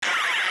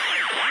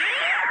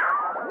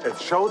It's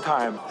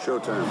showtime.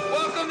 Showtime.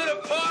 Welcome to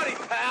the party,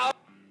 pal.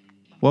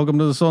 Welcome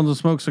to the Sultans of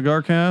Smoke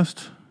Cigar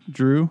Cast.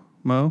 Drew,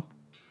 Mo,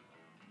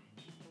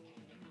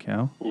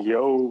 Cal.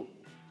 Yo.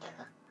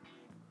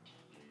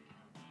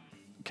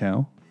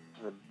 Cal.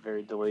 A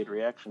very delayed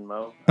reaction,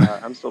 Mo.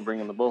 I'm still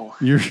bringing the bull.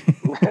 You're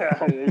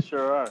Yeah, they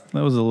sure are.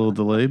 That was a little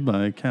delayed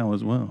by Cal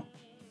as well.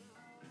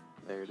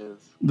 There it is.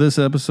 This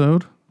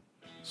episode,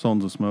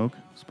 Sultans of Smoke,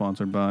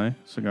 sponsored by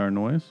Cigar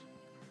Noise.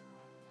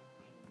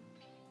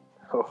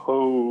 Ho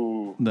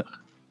ho.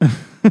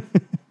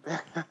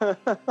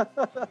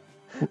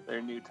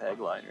 Their new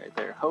tagline right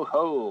there. Ho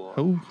ho.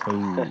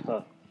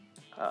 Ho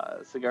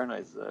ho. Cigar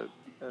Noise is a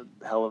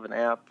hell of an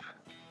app.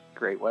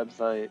 Great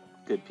website.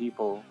 Good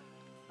people.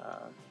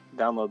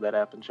 Download that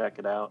app and check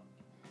it out.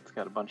 It's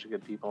got a bunch of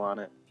good people on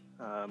it.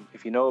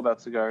 If you know about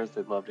cigars,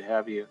 they'd love to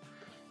have you.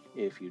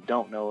 If you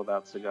don't know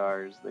about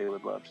cigars, they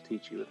would love to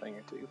teach you a thing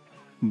or two.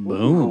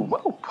 Boom. Ooh,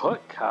 well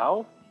put,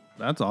 Cal.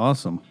 That's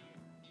awesome.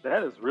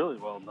 That is really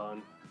well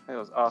done. That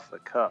was off the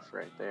cuff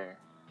right there.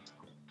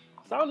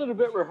 Sounded a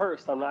bit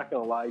rehearsed, I'm not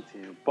going to lie to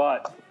you,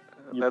 but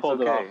you That's pulled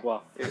okay. it off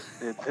well.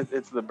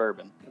 It's the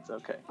bourbon. It's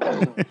okay.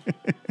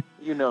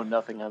 You know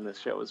nothing on this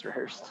show is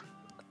rehearsed.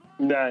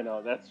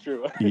 No, that's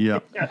true.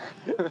 Yep.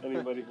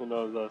 Anybody who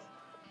knows us.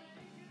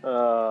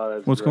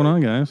 That's What's great. going on,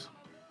 guys?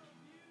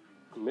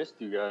 Missed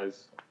you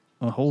guys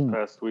A whole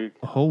past week.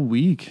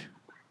 week.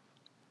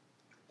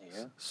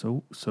 Yeah.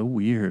 So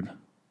weird.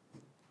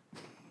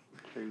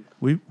 True.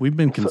 We've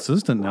been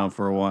consistent now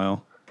for a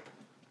while.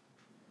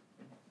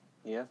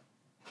 Yeah.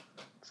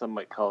 Some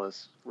might call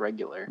us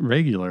regular.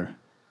 Regular.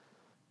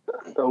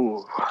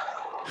 Oh.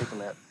 Taking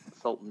that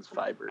Sultans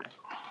fiber.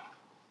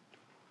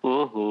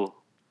 Mm-hmm.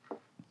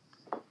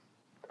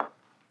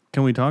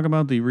 Can we talk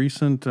about the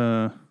recent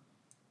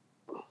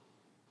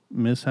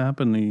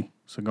mishap in the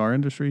cigar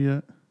industry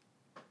yet?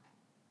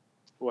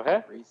 What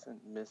happened? Recent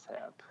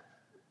mishap.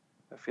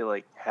 I feel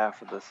like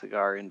half of the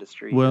cigar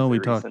industry Well, is we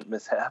a talked- recent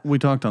mishap. We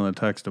talked on the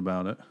text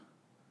about it.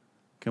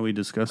 Can we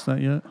discuss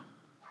that yet?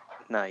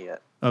 Not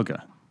yet. Okay.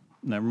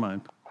 Never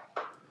mind.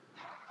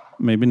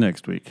 Maybe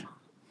next week.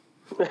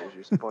 There's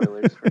your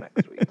spoilers for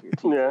next week. Your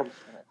teasers Yeah.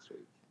 for next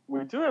week.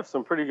 We do have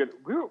some pretty good.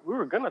 We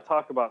were going to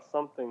talk about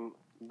something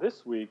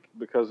this week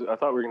because I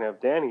thought we were going to have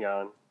Danny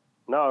on.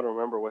 Now I don't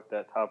remember what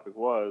that topic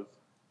was.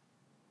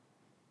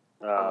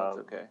 Oh, it's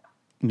okay.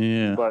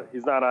 Yeah. But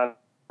he's not on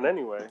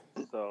anyway,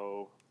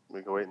 so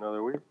we can wait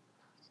another week.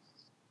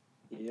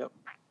 Yep.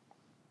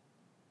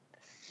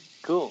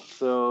 Cool.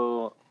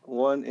 So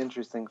one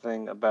interesting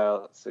thing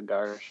about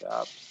cigar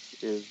shops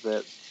is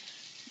that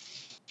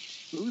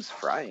who's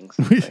frying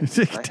something?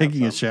 Can I have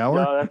Taking a some? shower?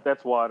 No,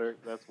 that's water.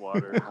 That's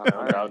water.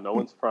 No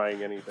one's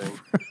frying anything.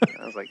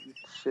 I was like,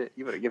 shit,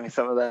 you better give me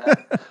some of that.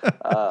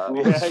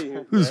 Who's you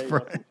frying? want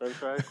some french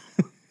fries?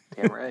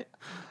 Damn right.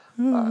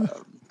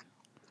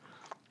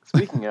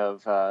 Speaking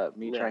of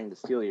me trying to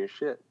steal your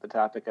shit, the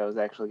topic I was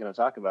actually going to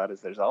talk about is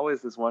there's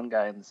always this one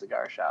guy in the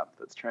cigar shop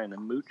that's trying to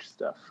mooch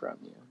stuff from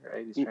you,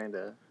 right? He's trying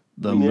to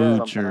The get something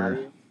out of moocher.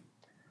 you.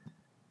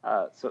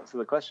 So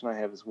the question I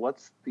have is,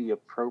 what's the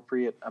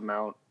appropriate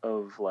amount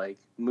of like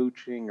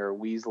mooching or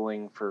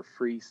weaseling for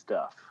free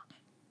stuff?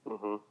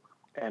 Mm-hmm.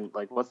 And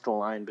like, what's the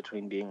line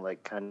between being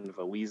like kind of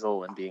a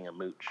weasel and being a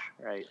mooch,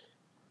 right?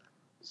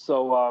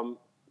 So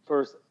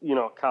first,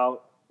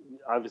 Kyle,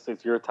 obviously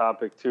it's your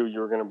topic too. You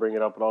were going to bring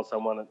it up, but also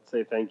I want to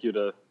say thank you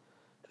to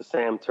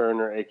Sam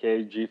Turner,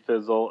 aka G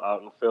Fizzle,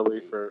 out in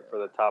Philly for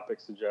the topic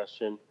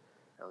suggestion.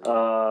 Hell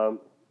yeah.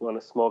 One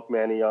of Smoke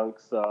Manny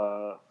Young's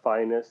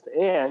finest,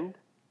 and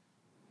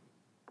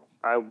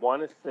I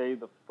want to say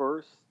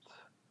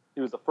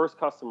he was the first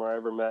customer I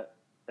ever met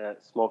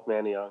at Smoke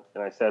Manny Young,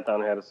 and I sat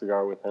down and had a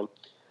cigar with him.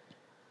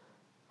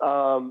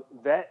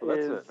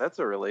 That's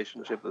a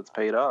relationship that's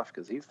paid off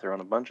because he's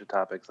thrown a bunch of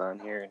topics on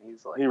here, and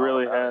he's like, he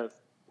really all about has.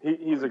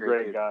 He's a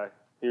great dude. guy.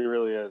 He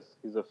really is.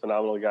 He's a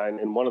phenomenal guy,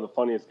 and one of the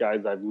funniest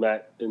guys I've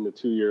met in the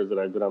 2 years that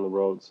I've been on the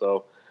road.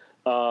 So,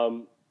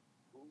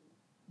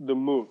 the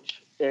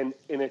mooch, and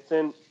it's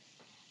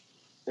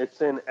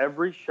in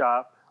every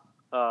shop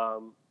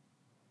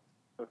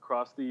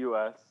across the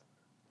U.S.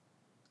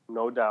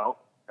 No doubt,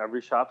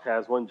 every shop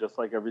has one, just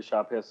like every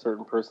shop has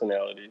certain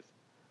personalities.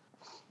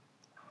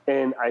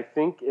 And I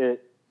think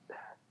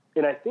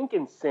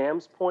in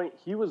Sam's point,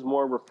 he was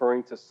more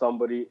referring to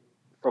somebody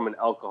from an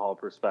alcohol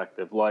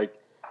perspective. Like,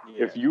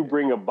 if you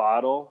bring a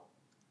bottle,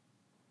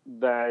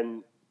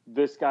 then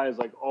this guy is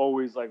like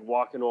always like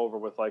walking over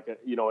with like an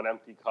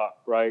empty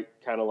cup, right?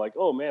 Kind of like,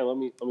 oh man, let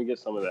me get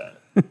some of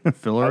that.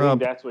 Fill I her think up.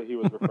 that's what he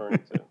was referring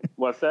to.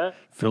 What's that?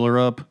 Fill her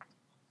up.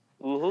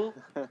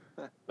 Mm-hmm.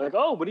 Like,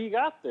 oh, what do you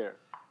got there?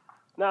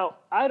 Now,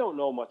 I don't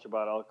know much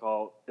about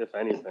alcohol, if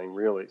anything,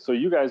 really. So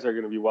you guys are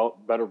going to be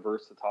better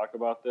versed to talk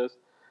about this.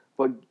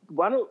 But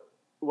why don't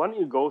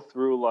you go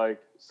through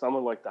like some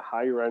of like the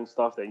higher end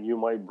stuff that you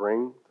might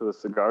bring to the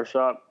cigar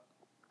shop,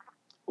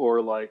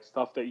 or like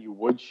stuff that you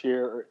would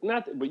share? Or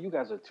not, but you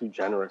guys are too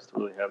generous to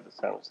really have this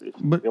conversation.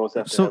 But, you almost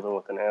have to have it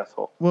with an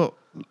asshole. Well,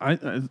 I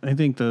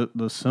think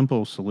the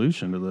simple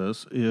solution to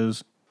this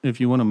is if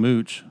you want to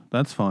mooch,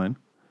 that's fine.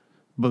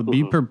 But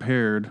be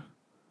prepared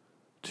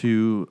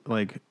to,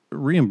 like,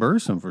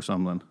 reimburse them for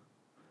something.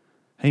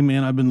 Hey,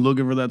 man, I've been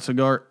looking for that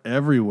cigar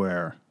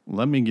everywhere.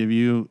 Let me give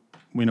you,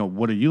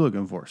 what are you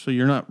looking for? So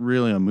you're not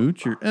really a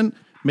mooch. And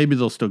maybe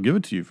they'll still give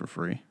it to you for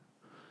free.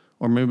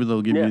 Or maybe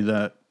they'll give you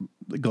that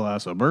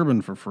glass of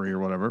bourbon for free or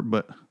whatever.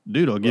 But,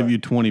 dude, I'll give you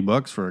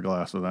 $20 for a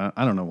glass of that.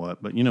 I don't know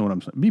what, but you know what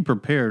I'm saying. Be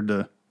prepared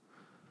to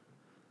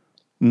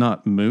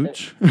not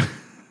mooch.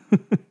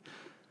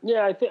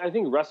 Yeah, I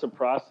think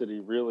reciprocity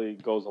really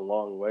goes a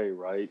long way,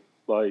 right?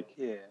 Like,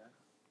 Yeah.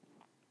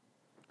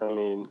 I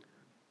mean,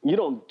 you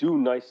don't do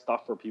nice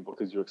stuff for people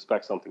because you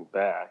expect something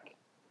back,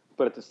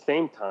 but at the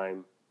same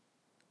time,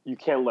 you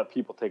can't let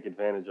people take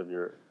advantage of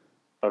your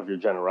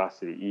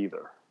generosity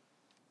either.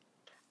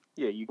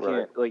 Yeah, you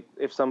can't, like,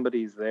 if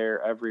somebody's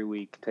there every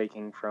week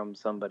taking from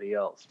somebody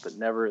else, but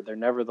they're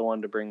never the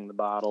one to bring the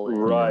bottle in,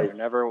 Right. they're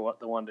never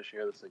the one to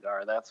share the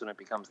cigar, that's when it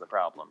becomes the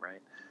problem,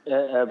 right?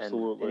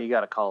 Absolutely. And you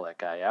got to call that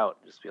guy out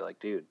and just be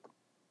like, dude,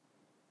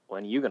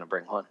 when are you going to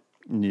bring one?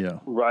 Yeah.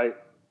 Right.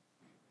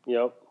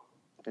 Yep.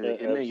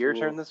 Isn't it your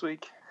turn this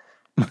week?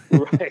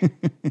 Right.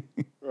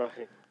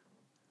 Right.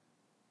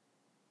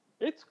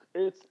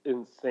 It's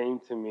insane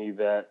to me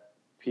that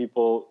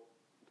people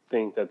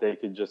think that they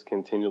could just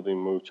continually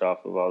mooch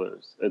off of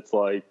others. It's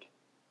like,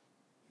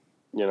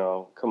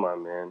 come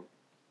on, man.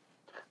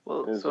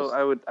 Well, so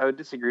I would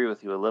disagree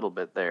with you a little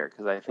bit there,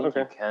 because I think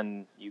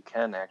you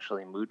can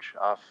actually mooch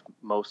off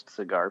most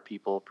cigar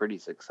people pretty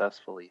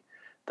successfully.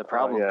 The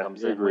problem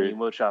comes in when you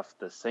mooch off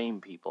the same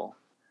people.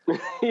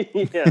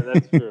 Yeah,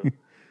 that's true.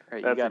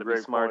 Right, you got to be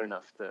smart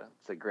enough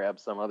to grab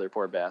some other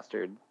poor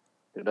bastard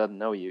who doesn't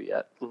know you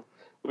yet.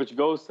 Which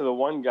goes to the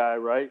one guy,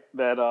 right,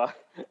 that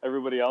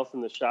everybody else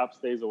in the shop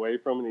stays away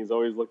from, and he's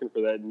always looking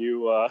for that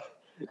new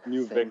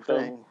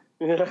victim.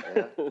 Yeah.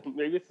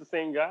 Maybe it's the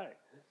same guy.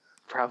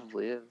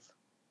 Probably is.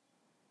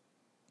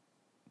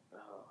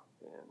 Oh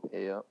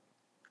man. Yeah.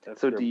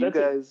 That's do you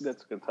guys?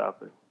 That's a good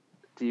topic.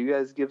 Do you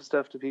guys give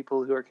stuff to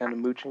people who are kind of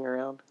mooching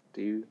around?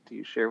 Do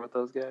you share with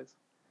those guys?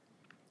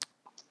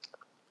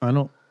 I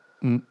don't.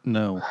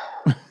 No.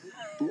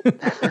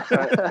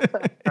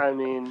 I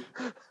mean,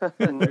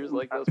 there's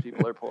like those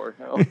people are poor.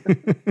 No.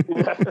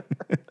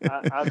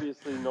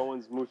 Obviously, no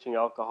one's mooching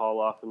alcohol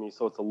off of me,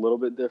 so it's a little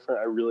bit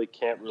different. I really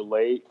can't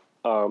relate.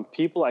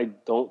 People I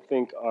don't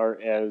think are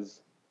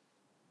as,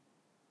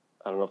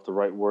 I don't know if the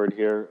right word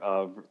here,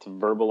 to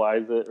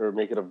verbalize it or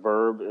make it a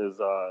verb, is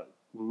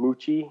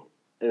moochy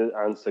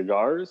on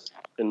cigars,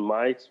 in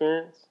my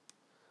experience.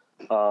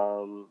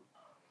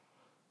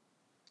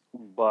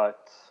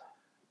 But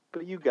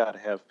you got to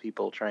have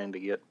people trying to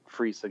get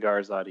free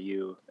cigars out of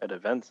you at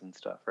events and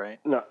stuff, right?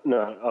 No,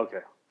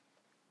 okay.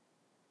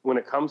 When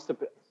it comes to,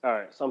 all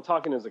right, so I'm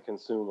talking as a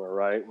consumer,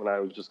 right? When I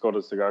would just go to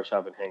the cigar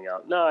shop and hang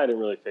out. No, I didn't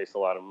really face a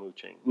lot of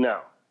mooching.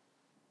 Now,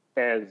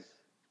 as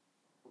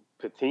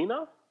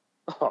patina,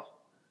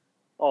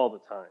 all the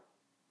time.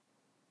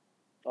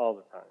 All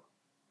the time.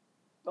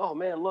 Oh,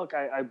 man, look,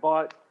 I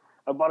bought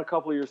a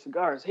couple of your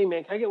cigars. Hey,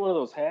 man, can I get one of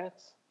those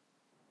hats?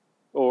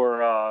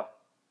 Or,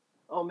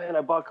 oh, man,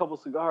 I bought a couple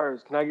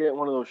cigars. Can I get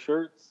one of those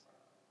shirts?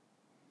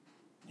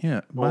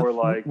 Yeah. Or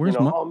like,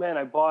 oh, man,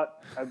 I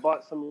bought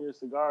some of your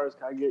cigars.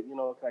 Can I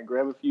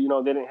grab a few?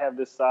 They didn't have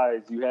this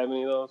size. Do you have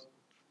any of those?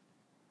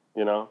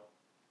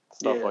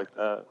 Stuff like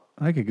that.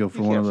 I could go for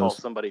you one can't of those.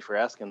 Fault somebody for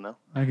asking, though.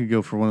 I could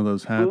go for one of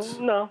those hats.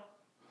 No.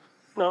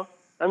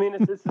 I mean,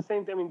 it's the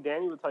same thing. I mean,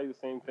 Danny would tell you the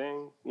same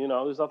thing.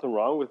 There's nothing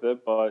wrong with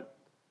it, but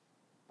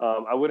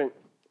I wouldn't.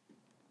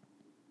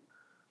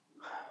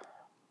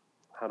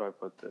 How do I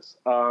put this?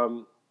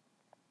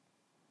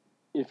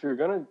 If you're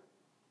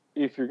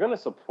gonna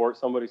support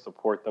somebody,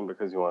 support them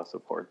because you want to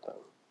support them.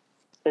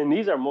 And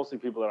these are mostly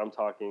people that I'm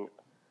talking.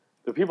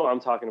 The people I'm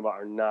talking about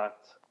are not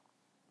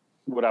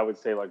what I would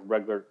say like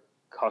regular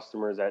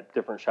customers at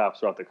different shops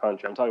throughout the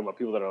country. I'm talking about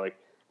people that are like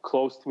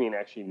close to me and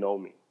actually know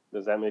me.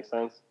 Does that make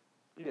sense?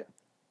 Yeah.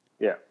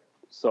 Yeah.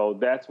 So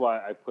that's why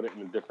I put it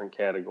in a different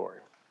category.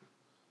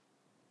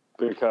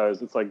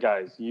 Because it's like,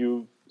 guys,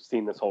 you've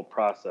seen this whole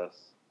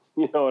process.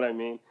 You know what I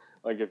mean?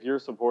 Like, if you're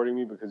supporting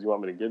me because you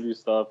want me to give you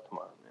stuff, come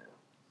on,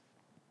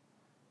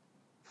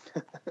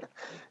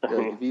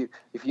 man.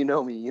 If you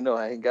know me, you know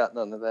I ain't got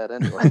none of that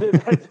anyway.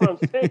 That's what I'm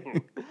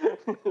saying.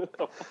 What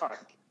the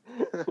fuck?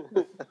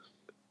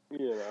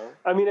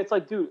 I mean, it's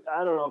like, dude,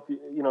 I don't know if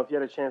you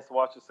had a chance to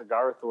watch the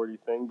Cigar Authority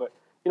thing, but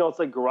it's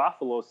like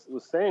Garofalo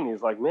was saying.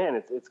 He's like, man,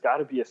 it's got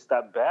to be a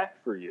step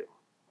back for you,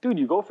 dude.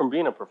 You go from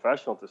being a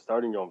professional to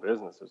starting your own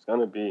business.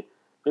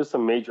 There's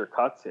some major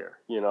cuts here.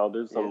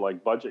 There's some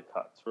like budget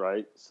cuts,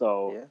 right?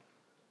 So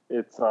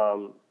it's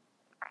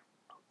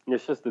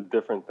just a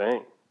different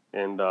thing,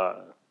 and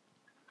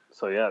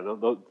so yeah,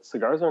 those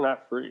cigars are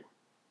not free.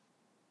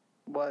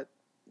 What?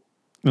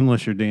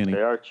 Unless you're Danny.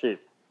 They are cheap.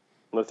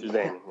 Unless you're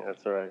Danny.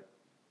 That's right.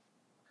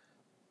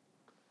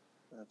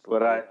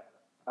 But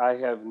I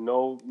have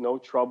no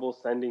trouble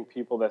sending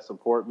people that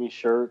support me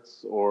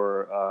shirts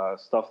or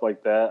stuff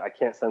like that. I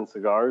can't send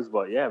cigars,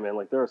 but yeah, man,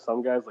 like there are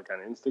some guys like on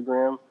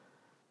Instagram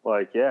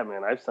Like, yeah,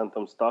 man, I've sent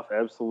them stuff,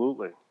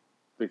 absolutely,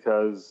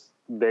 because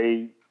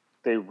they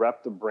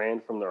rep the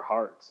brand from their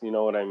hearts. You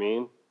know what I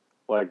mean?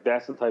 Like,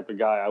 that's the type of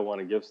guy I want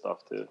to give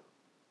stuff to.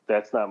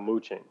 That's not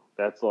mooching.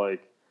 That's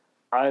like,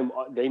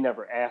 they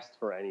never asked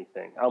for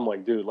anything. I'm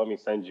like, dude, let me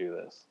send you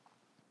this.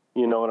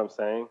 You know what I'm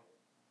saying?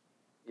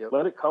 Yep.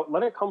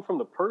 Let it come from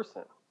the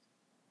person.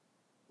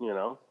 You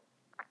know?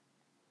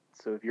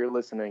 So if you're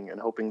listening and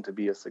hoping to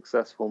be a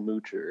successful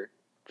moocher,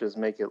 just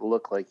make it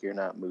look like you're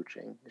not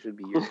mooching. It should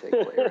be your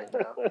takeaway right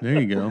now. There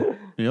you go.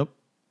 Yep.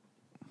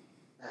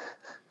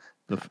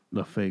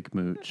 The fake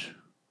mooch.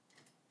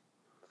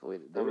 That's the way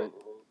to do it.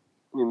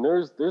 I mean,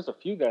 there's a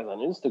few guys on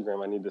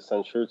Instagram I need to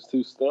send shirts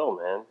to still,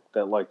 man,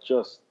 that like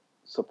just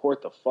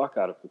support the fuck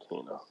out of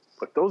Fakina.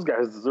 Like, those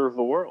guys deserve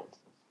the world.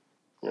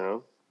 You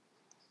know?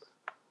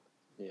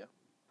 Yeah.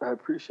 I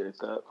appreciate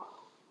that.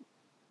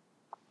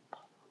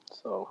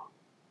 So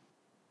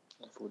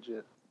That's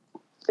legit.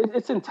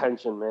 it's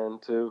intention, man,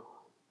 too.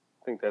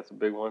 I think that's a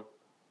big one.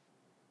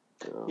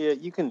 Yeah,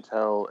 you can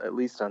tell, at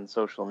least on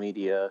social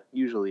media,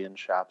 usually in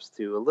shops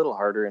too, a little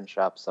harder in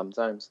shops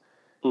sometimes.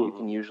 You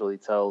can usually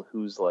tell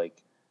who's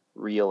like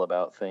real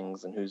about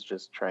things and who's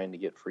just trying to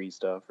get free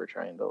stuff or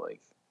trying to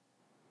like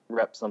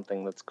rep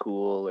something that's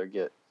cool or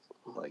get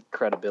like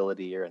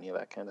credibility or any of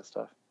that kind of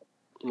stuff.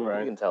 Right.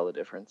 You can tell the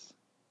difference.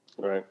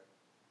 Right.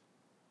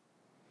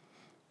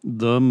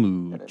 The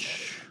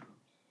mooch.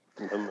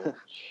 The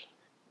mooch.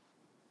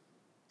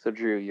 So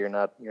Drew, you're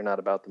not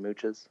about the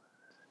mooches?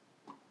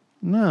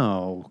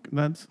 No,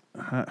 that's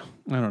I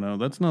don't know.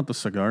 That's not the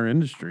cigar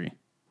industry.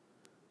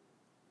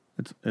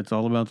 It's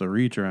all about the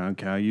reach around,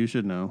 Cal. You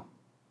should know.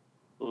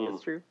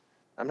 That's true.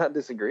 I'm not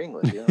disagreeing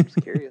with you. I'm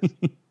just curious.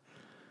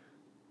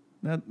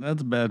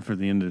 That's bad for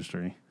the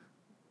industry.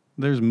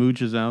 There's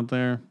mooches out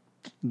there.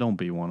 Don't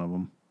be one of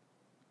them.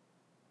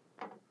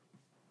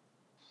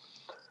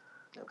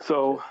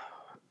 So,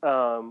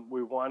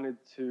 we wanted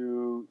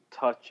to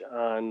touch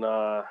on.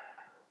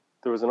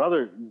 There was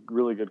another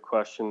really good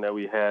question that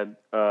we had.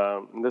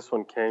 And this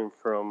one came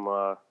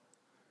from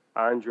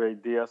Andre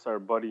Diaz, our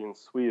buddy in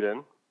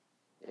Sweden.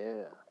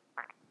 Yeah.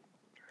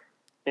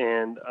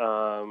 And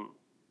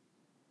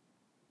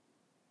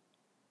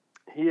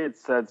he had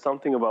said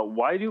something about,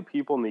 why do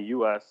people in the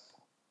U.S.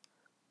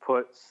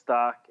 put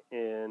stock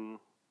in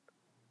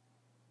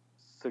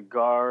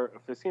Cigar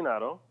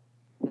Aficionado,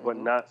 but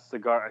not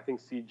Cigar? I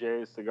think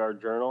CJ is Cigar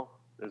Journal.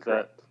 Is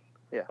Correct.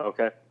 that? Yeah.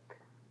 Okay.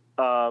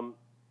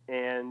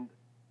 And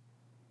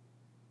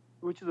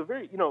which is a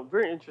very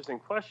interesting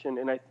question.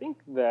 And I think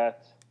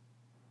that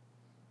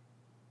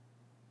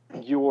I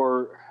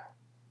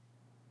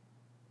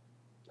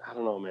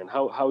don't know, man.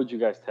 How would you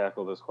guys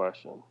tackle this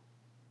question?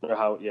 Or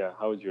how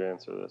would you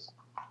answer this?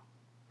 I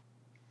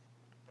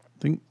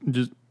think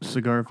just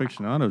Cigar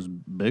Aficionado's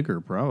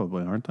bigger,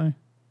 probably, aren't they?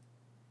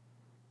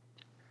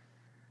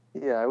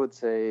 Yeah, I would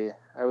say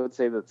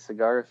that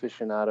Cigar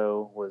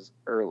Aficionado was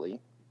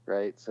early,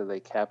 right? So they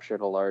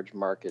captured a large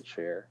market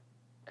share,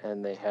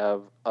 and they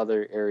have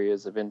other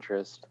areas of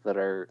interest that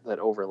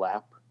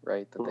overlap,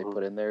 right? That they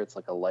put in there. It's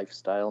like a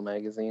lifestyle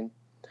magazine.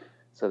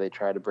 So they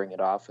try to bring it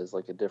off as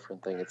like a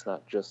different thing. It's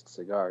not just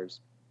cigars,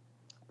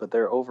 but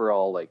they're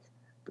overall like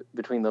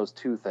between those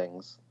two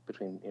things,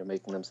 between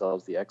making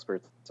themselves the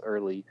experts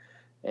early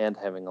and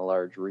having a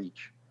large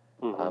reach,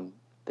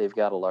 they've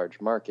got a large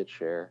market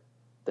share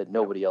that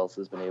nobody else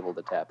has been able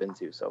to tap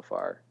into so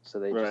far. So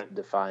they just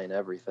define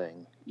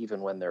everything,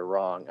 even when they're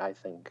wrong. I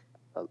think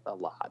a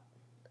lot.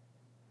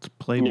 It's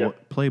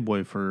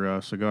Playboy for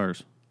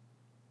cigars.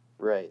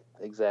 Right,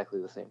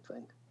 exactly the same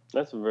thing.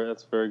 That's a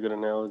very good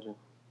analogy.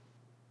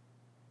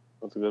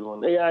 That's a good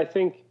one. Yeah, I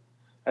think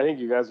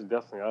you guys are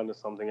definitely onto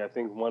something. I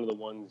think one of the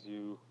ones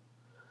you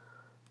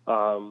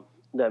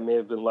that may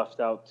have been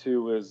left out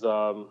too is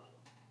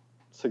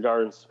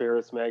Cigar and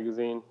Spirits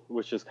magazine,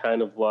 which is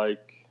kind of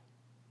like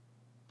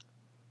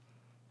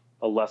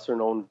a lesser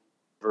known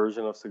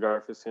version of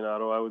Cigar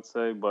Aficionado, I would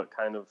say, but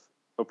kind of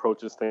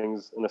approaches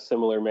things in a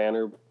similar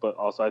manner. But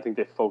also, I think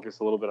they focus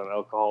a little bit on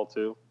alcohol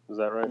too. Is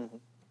that right? Mm-hmm.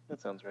 That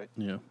sounds right.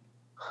 Yeah.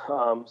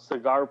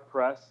 Cigar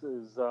Press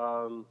is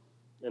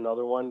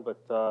another one, but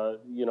Thor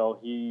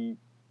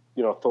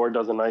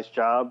does a nice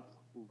job,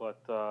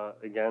 but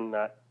again,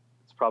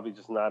 it's probably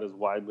just not as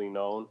widely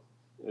known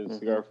as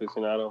Cigar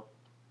Aficionado.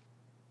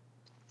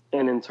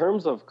 And in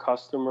terms of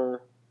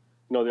customer,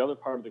 the other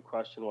part of the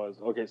question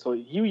was, okay, so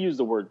you use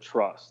the word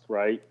trust,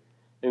 right?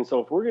 And so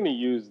if we're going to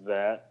use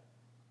that,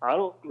 I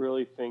don't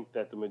really think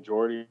that the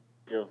majority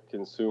of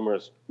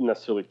consumers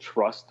necessarily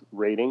trust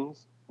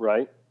ratings,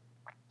 right?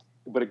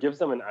 But it gives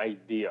them an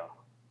idea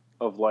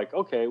of like,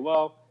 okay,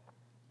 well,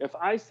 if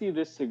I see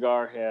this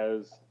cigar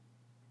has,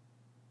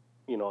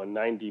 a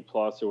 90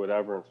 plus or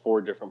whatever in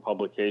 4 different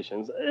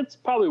publications, it's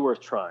probably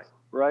worth trying,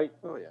 right?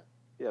 Oh, yeah.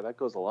 Yeah, that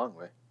goes a long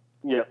way.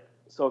 Yeah.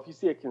 So if you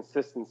see a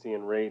consistency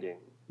in rating,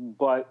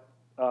 but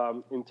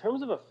in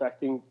terms of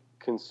affecting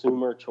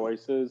consumer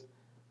choices,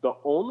 the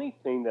only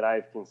thing that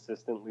I've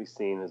consistently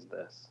seen is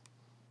this: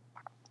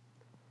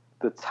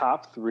 the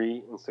top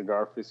 3 in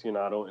Cigar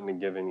Aficionado in a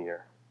given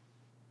year.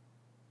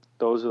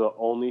 Those are the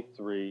only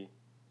 3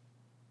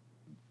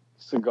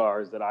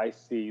 cigars that I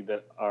see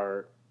that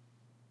are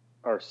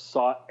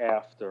sought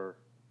after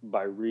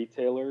by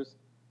retailers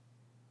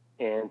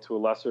and to a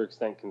lesser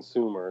extent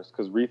consumers.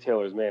 Because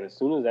retailers, man, as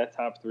soon as that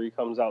top 3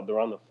 comes out, they're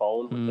on the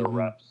phone with their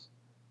reps,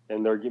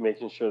 and they're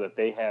making sure that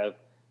they have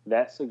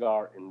that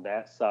cigar in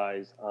that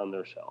size on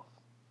their shelf.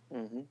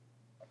 Mm-hmm.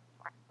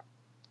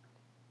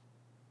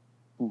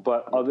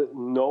 But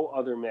no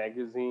other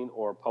magazine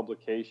or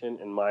publication,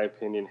 in my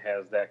opinion,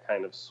 has that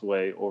kind of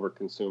sway over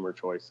consumer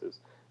choices.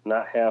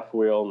 Not Half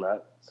Wheel,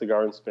 not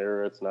Cigar and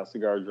Spirits, not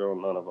Cigar Journal,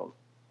 none of them.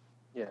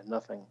 Yeah,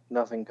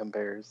 nothing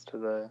compares to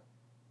the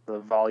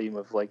volume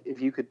of, like, if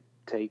you could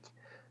take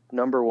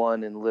number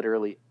 1 in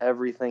literally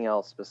everything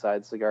else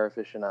besides Cigar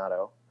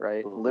Aficionado,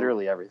 right? Mm-hmm.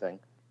 Literally everything,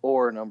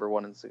 or number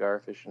 1 in Cigar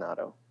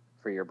Aficionado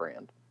for your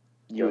brand,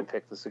 you would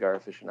pick the Cigar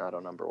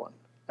Aficionado number 1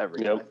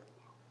 every time.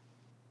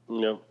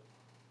 Yep.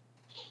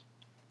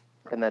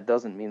 And that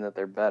doesn't mean that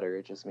they're better.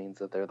 It just means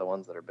that they're the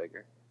ones that are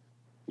bigger.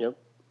 Yep.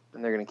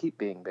 And they're going to keep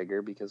being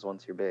bigger because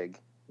once you're big,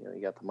 you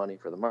got the money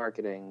for the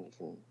marketing. You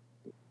can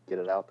get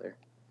it out there.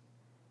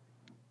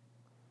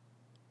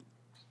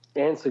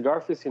 And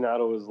Cigar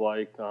Aficionado is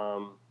like,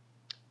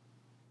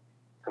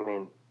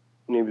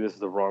 maybe this is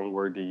the wrong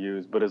word to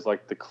use, but it's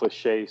like the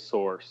cliche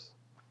source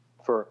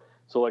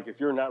so like if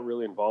you're not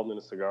really involved in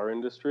the cigar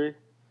industry,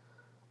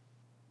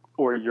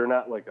 or you're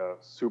not like a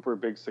super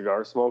big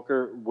cigar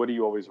smoker, what do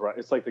you always write?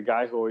 It's like the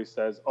guy who always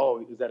says,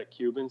 "Oh, is that a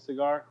Cuban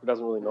cigar?" Who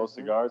doesn't really know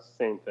cigars.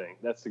 Same thing.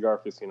 That's Cigar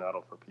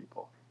Aficionado for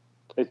people.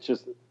 It's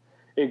just,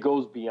 it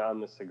goes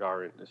beyond the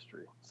cigar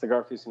industry.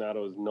 Cigar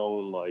Aficionado is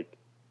known like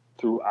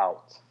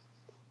throughout,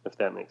 if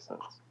that makes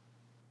sense.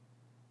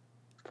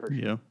 For sure.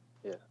 Yeah.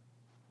 Yeah.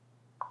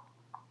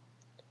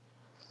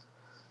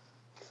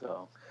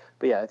 So,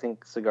 but yeah, I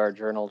think Cigar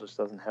Journal just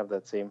doesn't have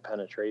that same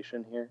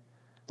penetration here.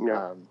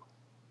 Yeah.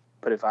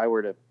 But if I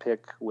were to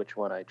pick which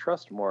one I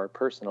trust more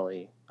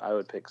personally, I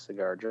would pick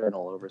Cigar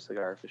Journal over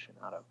Cigar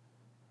Aficionado.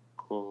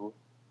 Mm-hmm.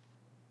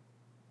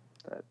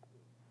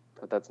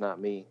 But that's not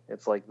me.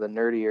 It's like the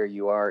nerdier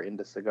you are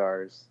into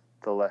cigars,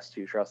 the less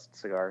you trust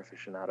Cigar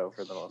Aficionado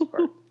for the most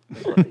part.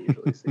 That's what I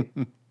usually see.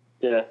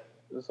 Yeah,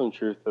 there's some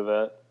truth to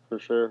that, for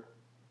sure.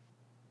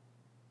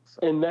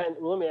 So. And then,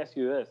 let me ask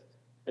you this.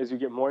 As you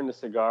get more into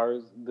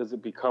cigars, does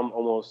it become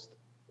almost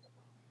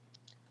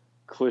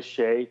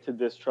cliche to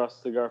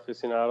distrust Cigar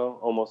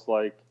Aficionado? Almost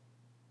like...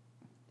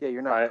 Yeah,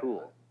 you're not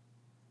cool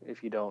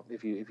if you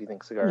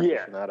think Cigar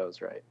Aficionado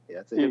is right. Yeah,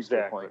 it's a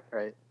hipster point,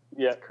 right?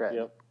 Yeah, it's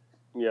cred.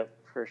 Yep.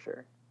 For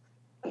sure.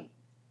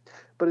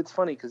 But it's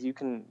funny because you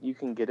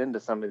can get into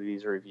some of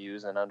these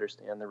reviews and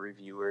understand the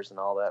reviewers and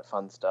all that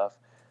fun stuff.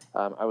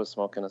 I was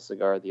smoking a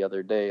cigar the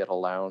other day at a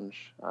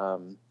lounge,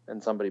 and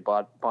somebody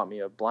bought me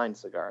a blind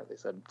cigar. They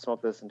said,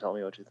 "Smoke this and tell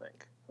me what you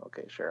think."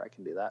 Okay, sure, I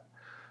can do that.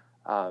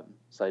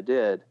 So I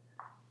did,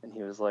 and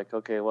he was like,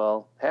 "Okay,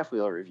 well, Half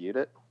Wheel reviewed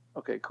it.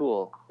 Okay,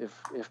 cool.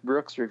 If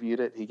Brooks reviewed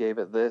it, he gave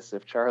it this.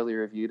 If Charlie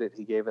reviewed it,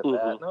 he gave it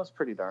that." And that was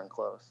pretty darn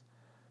close.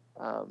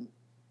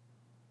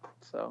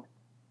 So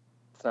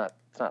it's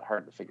not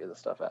hard to figure this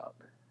stuff out.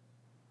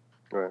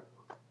 Right.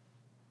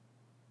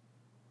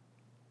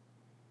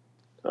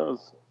 That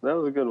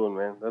was a good one,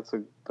 man. That's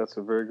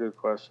a very good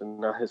question.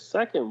 Now his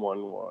second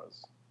one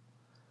was,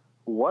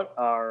 what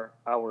are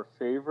our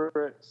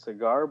favorite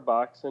cigar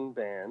box and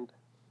band?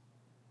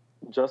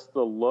 Just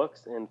the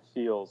looks and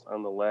feels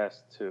on the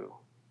last 2.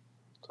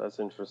 So that's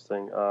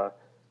interesting.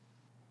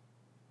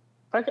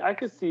 I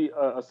could see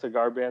a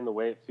cigar band, the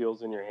way it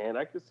feels in your hand.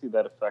 I could see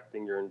that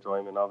affecting your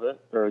enjoyment of it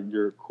or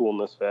your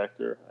coolness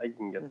factor. I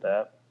can get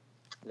that.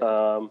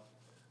 Yeah.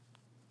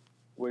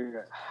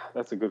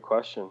 That's a good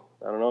question.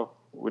 I don't know.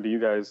 What do you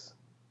guys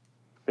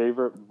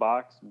favorite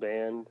box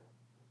band?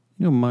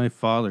 My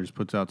father's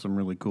puts out some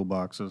really cool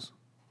boxes.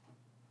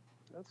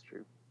 That's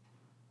true.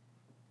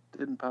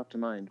 Didn't pop to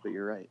mind, but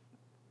you're right.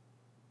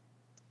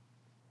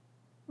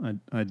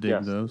 I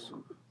dig those.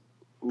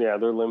 Yeah,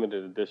 their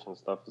limited edition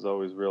stuff is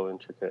always real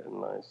intricate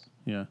and nice.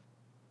 Yeah.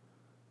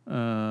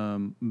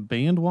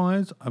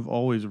 Band-wise, I've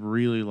always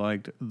really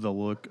liked the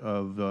look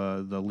of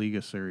the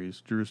Liga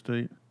series, Drew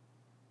Estate.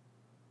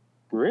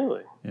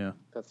 Really? Yeah.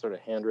 That sort of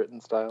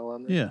handwritten style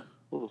on there? Yeah.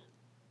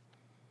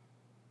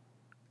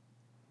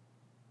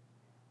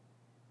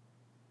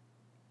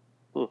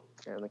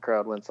 And the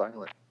crowd went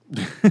silent.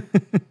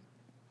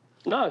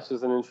 No, it's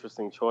just an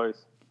interesting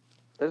choice.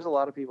 There's a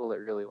lot of people that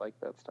really like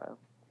that style.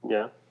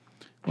 Yeah.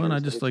 Well, and I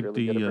just like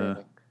really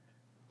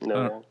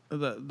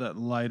that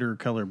lighter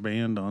color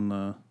band on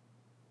the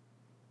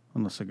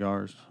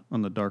cigars,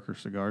 on the darker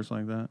cigars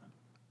like that.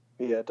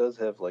 Yeah, it does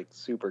have like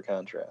super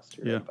contrast.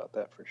 You're right about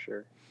that for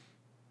sure.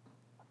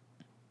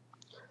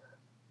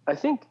 I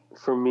think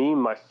for me,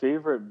 my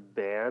favorite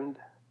band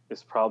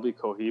is probably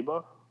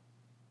Cohiba.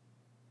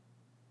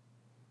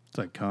 It's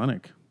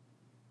iconic.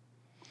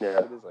 Yeah,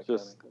 it is iconic.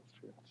 That's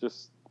true.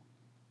 Just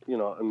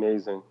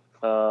amazing.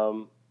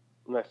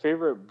 My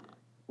favorite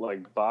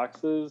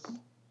boxes.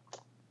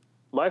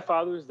 My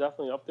father's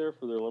definitely up there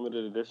for their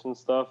limited edition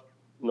stuff.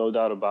 no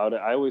doubt about it.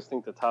 I always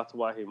think the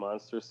Tatuaje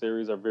Monster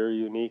series are very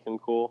unique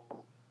and cool.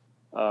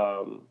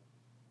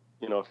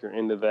 If you're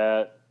into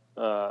that.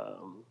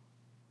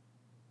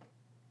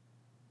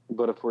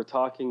 But if we're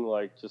talking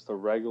like just a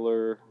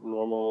regular,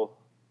 normal,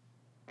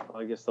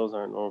 I guess those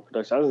aren't normal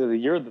production. I was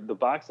the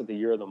box that the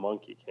Year of the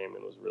Monkey came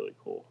in was really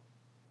cool.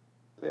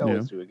 They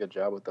always do a good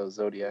job with those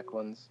Zodiac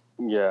ones.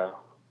 Yeah,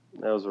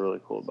 that was a really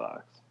cool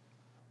box.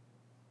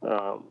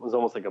 It was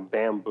almost like a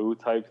bamboo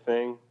type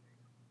thing,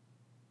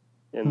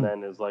 and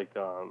then there's like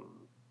a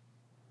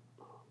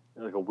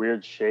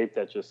weird shape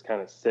that just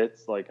kind of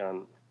sits like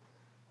on.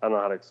 I don't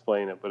know how to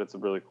explain it, but it's a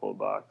really cool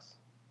box.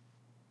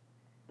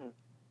 Nice.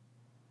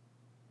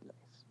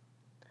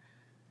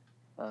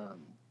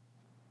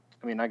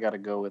 I got to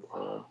go with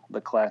the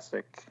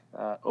classic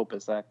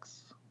Opus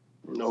X.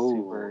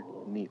 Super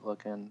neat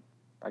looking.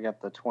 I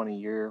got the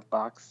 20-year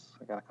box.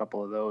 I got a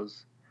couple of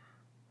those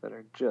that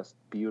are just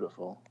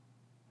beautiful.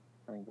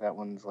 I think that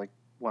one's like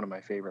one of my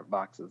favorite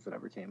boxes that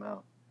ever came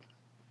out.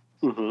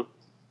 Mm-hmm.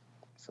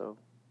 So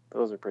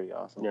those are pretty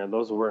awesome. Yeah,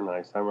 those were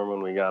nice. I remember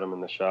when we got them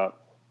in the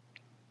shop.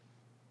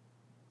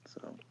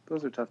 So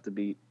those are tough to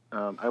beat.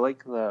 I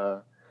like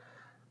the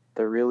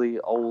really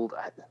old.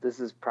 This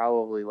is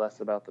probably less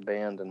about the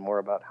band and more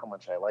about how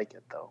much I like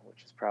it, though,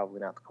 which is probably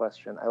not the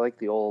question. I like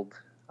the old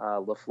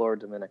La Flor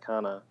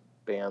Dominicana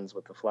bands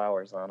with the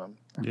flowers on them.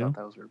 I thought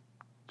those were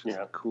just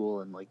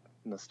cool and like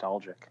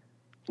nostalgic.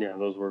 Yeah,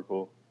 those were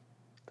cool.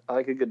 I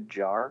like a good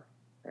jar,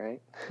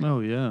 right? Oh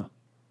yeah,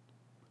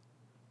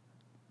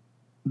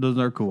 those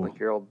are cool. Like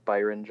your old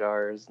Byron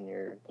jars and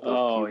your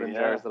Cuban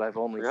jars that I've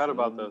only forgot seen.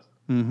 about those.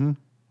 Mm-hmm.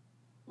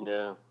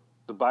 Yeah,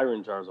 the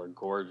Byron jars are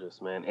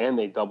gorgeous, man, and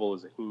they double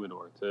as a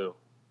humidor too.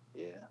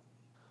 Yeah,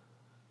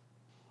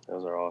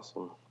 those are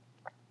awesome.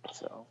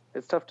 So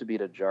it's tough to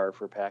beat a jar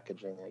for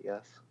packaging, I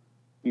guess.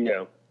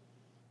 Yeah.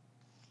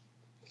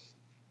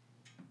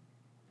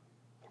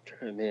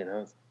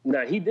 Man,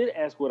 now he did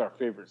ask what our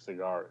favorite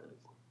cigar is,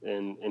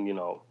 and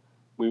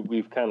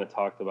we've kind of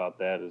talked about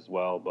that as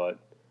well, but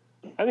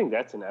I think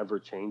that's an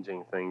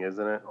ever-changing thing,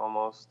 isn't it?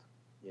 Almost.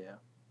 Yeah.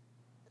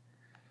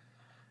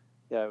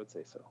 Yeah, I would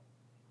say so.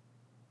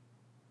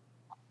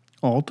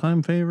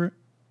 All-time favorite?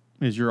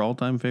 Is your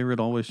all-time favorite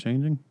always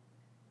changing?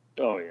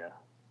 Oh yeah.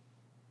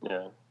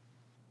 Yeah.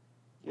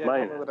 Yeah, I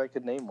don't know that I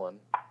could name one.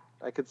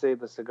 I could say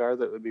the cigar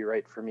that would be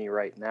right for me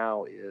right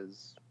now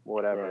is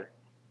whatever,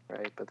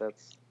 right? But that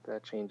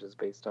changes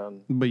based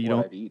on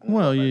what I've eaten.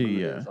 Well,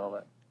 yeah. All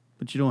that.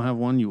 But you don't have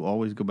one you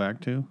always go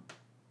back to?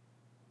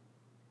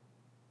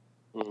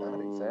 Not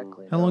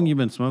exactly. How long you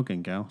been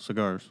smoking, Cal?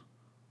 Cigars?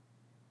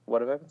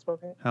 What have I been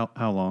smoking?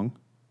 How long?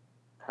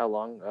 How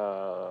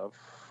long?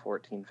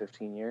 14,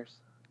 15 years.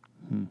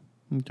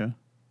 Okay.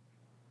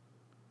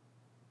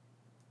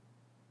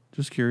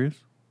 Just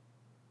curious.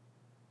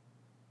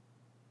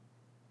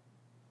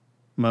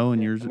 Mo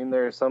and yours?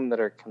 There are some that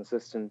are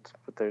consistent,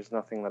 but there's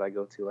nothing that I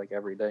go to like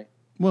every day.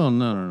 Well,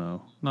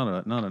 no.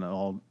 Not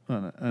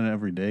an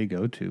everyday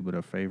go-to, but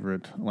a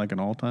favorite, like an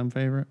all-time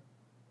favorite?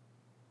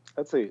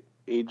 I'd say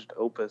aged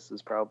Opus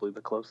is probably the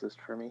closest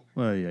for me.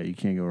 Well, yeah, you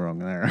can't go wrong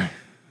there.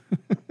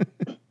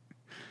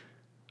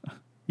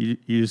 you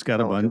just got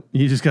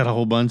You just got a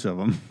whole bunch of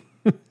them.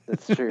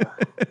 That's true.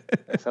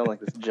 I sound like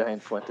this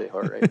giant Fuente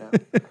whore right now,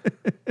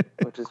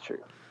 which is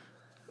true.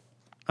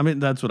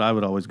 That's what I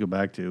would always go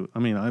back to. I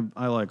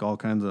like all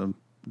kinds of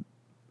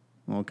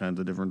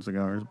different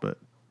cigars, but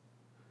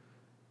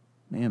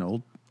man,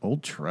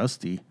 old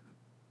trusty.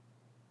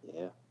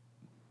 Yeah,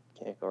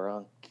 can't go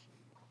wrong.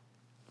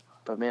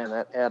 But man,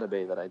 that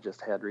Atabey that I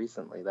just had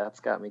recently, that's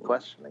got me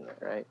questioning it,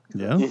 right?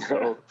 Yeah. It's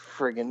so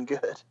friggin'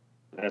 good.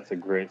 That's a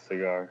great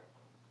cigar.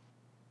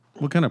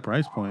 What kind of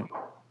price point?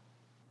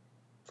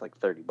 It's like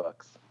 $30.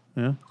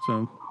 Yeah,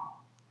 so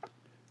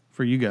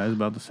for you guys,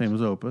 about the same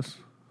as Opus.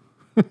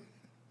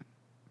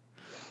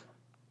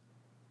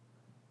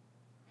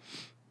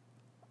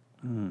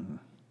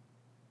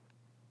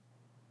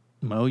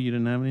 Mo, you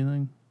didn't have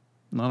anything?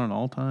 Not an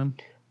all-time?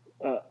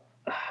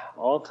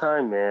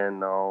 All-time, man,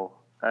 no.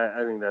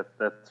 I think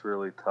that's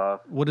really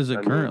tough. What is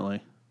it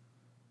currently?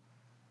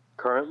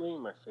 Currently,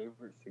 my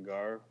favorite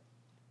cigar,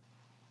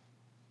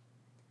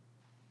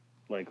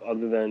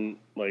 other than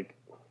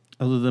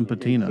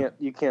Patina.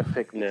 You can't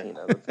pick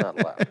Patina. That's not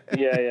allowed.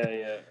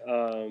 Yeah.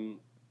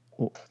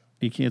 Well,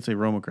 you can't say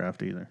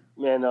Romacraft either.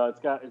 Man, no, you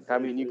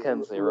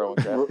can say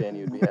Romacraft and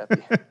you'd be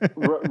happy.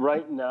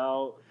 Right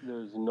now,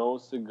 there's no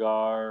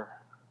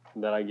cigar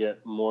that I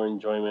get more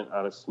enjoyment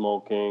out of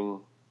smoking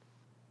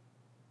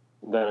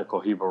than a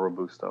Cohiba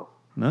Robusto.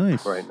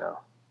 Nice. Right now.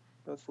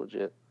 That's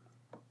legit.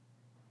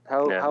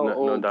 How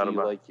old do you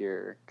like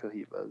your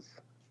Cohibas?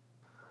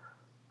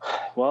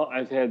 Well,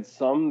 I've had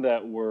some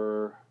that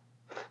were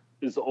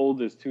as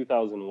old as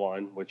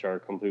 2001, which are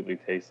completely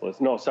tasteless.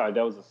 No, sorry,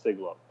 that was a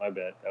Siglo. My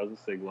bad. That was a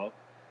Siglo.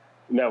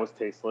 And that was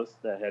tasteless.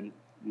 That had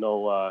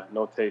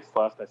no taste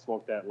left. I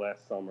smoked that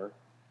last summer.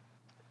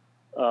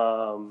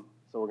 So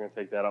we're going to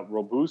take that up.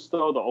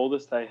 Robusto, the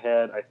oldest I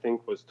had, I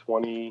think, was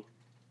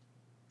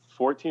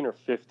 2014 or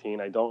 15.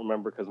 I don't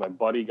remember because my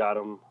buddy got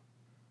him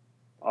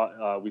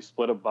We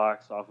split a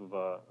box off of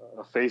a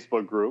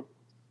Facebook group.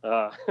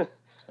 Oh,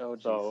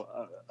 geez. So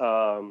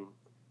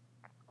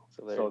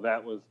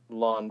that was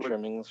lawn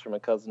trimmings from a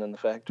cousin in the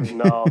factory.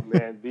 No,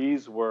 man,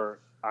 these were.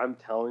 I'm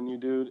telling you,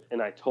 dude.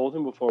 And I told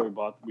him before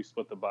we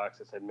split the box.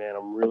 I said, man,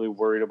 I'm really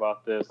worried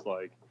about this.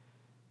 Like,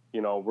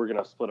 we're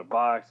gonna split a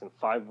box, and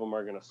 5 of them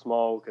are gonna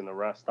smoke, and the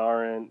rest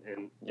aren't.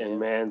 And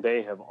man,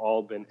 they have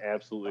all been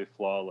absolutely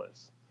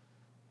flawless.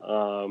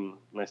 And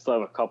I still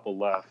have a couple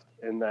left.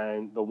 And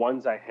then the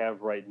ones I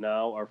have right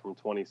now are from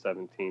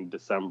 2017,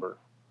 December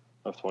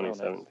of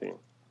 2017. Oh, nice.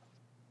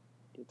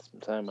 Get some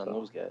time on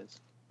those guys.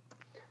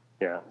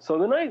 Yeah. So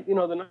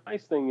the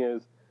nice thing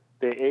is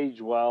they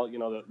age well.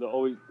 The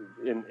always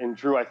and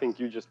Drew, I think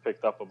you just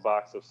picked up a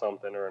box of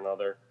something or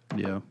another.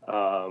 Yeah.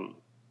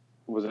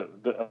 Was it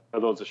are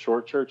those the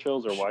short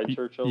Churchills or wide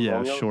Churchills? Yeah,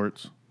 Romeos?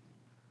 shorts.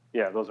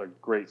 Yeah, those are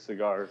great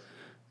cigars.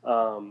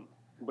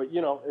 But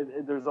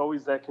there's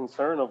always that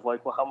concern of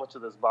like, well, how much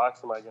of this box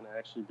am I going to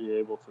actually be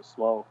able to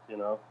smoke?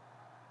 Yeah.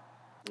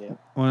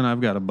 Well, and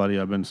I've got a buddy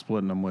I've been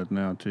splitting them with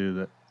now too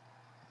that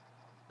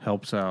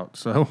helps out.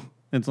 So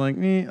it's like,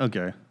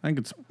 okay, I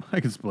could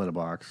split a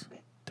box,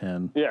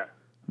 10. Yeah.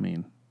 I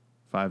mean,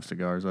 5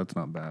 cigars. That's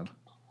not bad.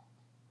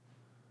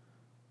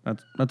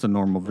 That's a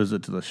normal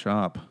visit to the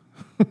shop.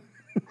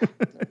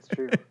 That's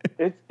true.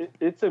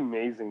 It's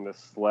amazing the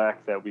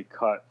slack that we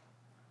cut,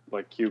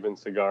 like Cuban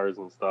cigars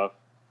and stuff.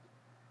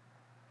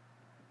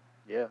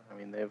 Yeah, I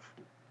mean, they have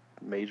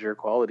major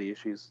quality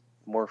issues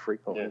more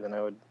frequently than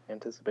I would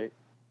anticipate.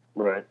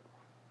 Right.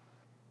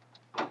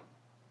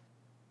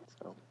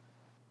 So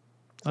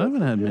I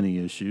haven't had many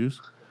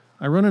issues.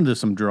 I run into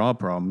some draw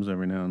problems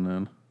every now and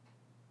then.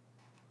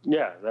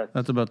 Yeah,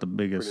 that's about the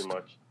biggest. Pretty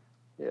much.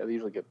 Yeah, they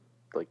usually get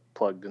like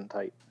plugged in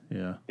tight.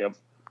 Yeah. Yep.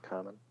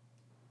 Common.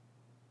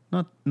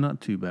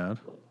 Not too bad.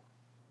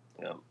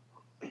 Yeah.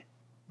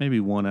 Maybe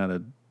 1 out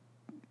of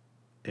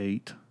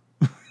 8.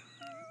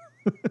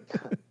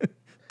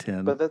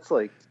 10. But that's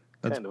kind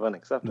of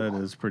unacceptable.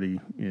 That is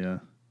pretty, yeah.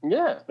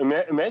 Yeah.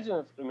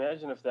 Imagine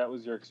if that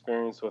was your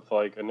experience with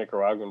like a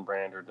Nicaraguan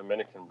brand or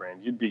Dominican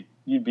brand.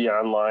 You'd be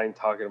online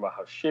talking about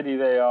how shitty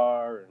they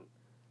are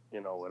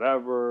and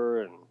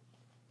whatever, and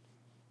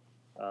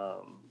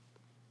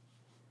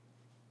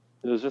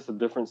there's just a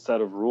different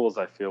set of rules,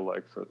 I feel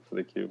like, for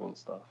the Cuban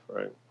stuff,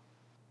 right?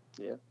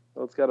 Yeah.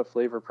 Well, it's got a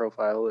flavor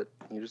profile that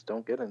you just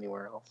don't get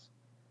anywhere else.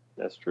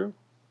 That's true.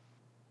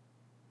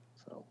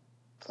 So,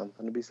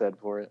 something to be said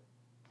for it.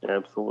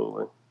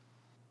 Absolutely.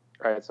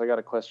 All right, so I got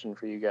a question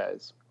for you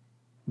guys.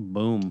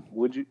 Boom.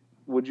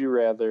 Would you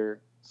rather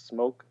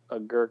smoke a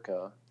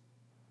Gurkha,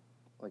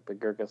 like the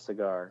Gurkha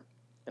cigar,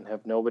 and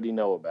have nobody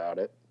know about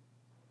it,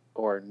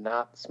 or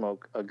not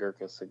smoke a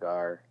Gurkha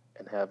cigar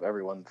and have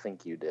everyone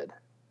think you did?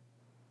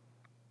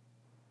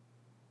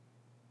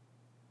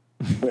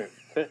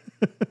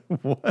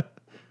 What?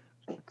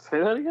 Say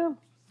that again?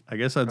 I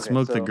guess I'd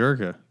smoke the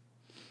Gurkha.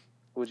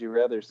 Would you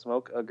rather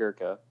smoke a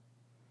Gurkha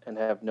and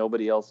have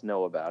nobody else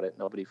know about it,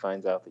 nobody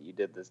finds out that you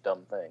did this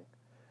dumb thing?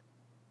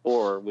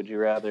 Or would you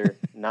rather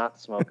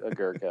not smoke a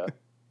Gurkha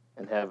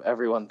and have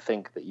everyone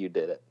think that you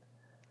did it?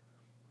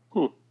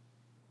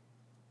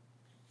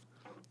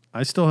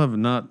 I still have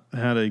not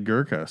had a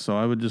Gurkha, so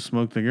I would just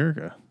smoke the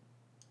Gurkha.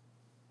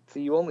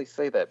 See, you only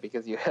say that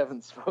because you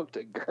haven't smoked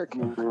a Gurkha.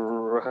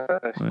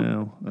 Right.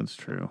 Well, that's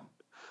true.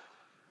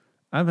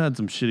 I've had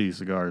some shitty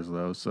cigars,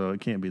 though, so it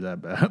can't be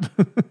that bad.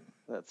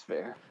 That's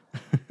fair.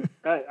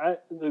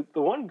 The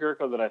one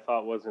Gurkha that I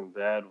thought wasn't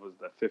bad was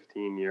the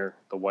 15-year,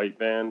 the white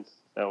band.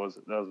 That was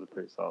a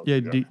pretty solid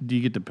cigar. Do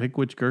you get to pick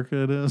which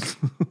Gurkha it is?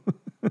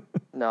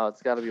 No,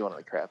 it's got to be one of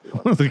the crappy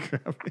ones. One of the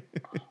crappy.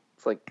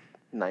 It's like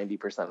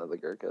 90% of the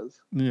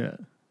Gurkhas. Yeah.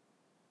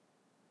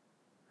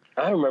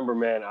 I remember,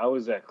 man, I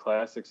was at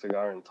Classic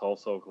Cigar in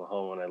Tulsa,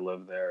 Oklahoma when I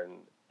lived there,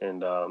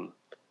 and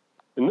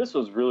this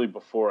was really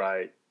before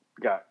I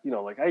got,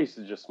 I used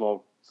to just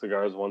smoke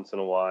cigars once in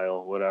a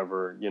while,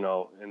 whatever,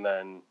 and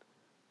then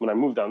when I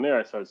moved down there,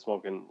 I started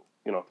smoking,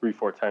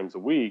 3-4 times a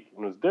week,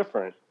 and it was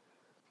different.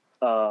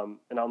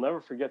 And I'll never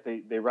forget,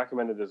 they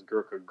recommended this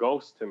Gurkha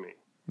Ghost to me.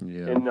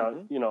 Yeah. And,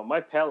 my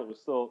palate was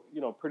still,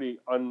 pretty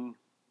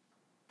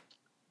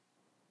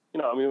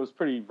it was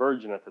pretty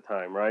virgin at the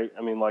time, right?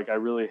 I mean, I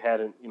really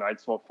hadn't, I'd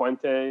smoked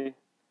Fuente,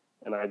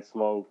 and I'd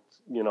smoked,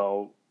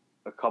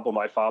 a couple of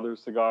my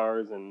father's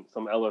cigars and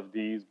some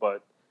LFDs,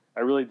 but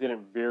I really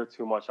didn't veer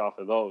too much off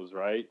of those,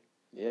 right?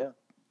 Yeah.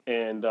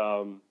 And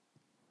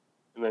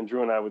then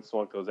Drew and I would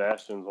smoke those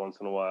Ashtons once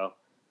in a while,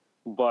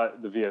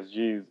 but the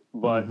VSGs,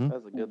 but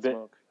that's a good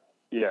smoke.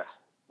 Yeah,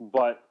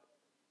 but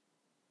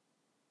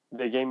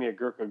they gave me a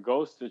Gurkha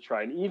Ghost to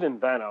try, and even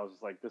then I was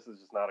just like, this is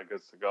just not a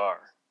good cigar.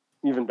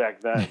 Even back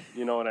then,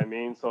 you know what I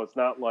mean? So it's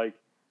not like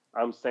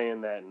I'm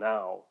saying that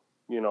now,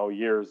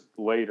 years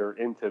later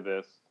into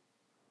this.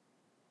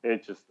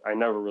 I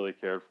never really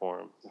cared for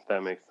them, if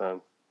that makes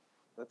sense.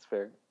 That's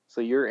fair.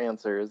 So your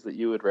answer is that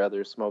you would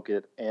rather smoke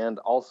it and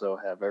also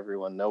have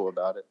everyone know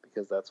about it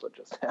because that's what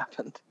just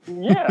happened.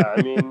 Yeah,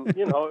 I mean,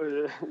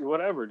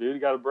 whatever, dude. You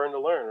got to burn to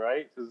learn,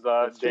 right?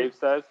 As Dave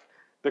says.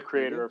 The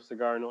creator of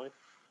Cigar Noise.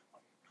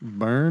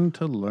 Burn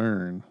to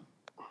learn.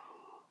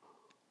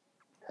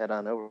 Head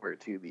on over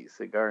to the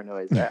Cigar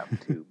Noise app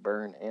to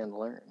burn and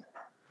learn.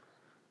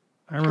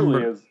 I Truly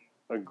remember. is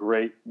a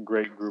great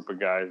group of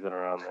guys that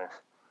are on there.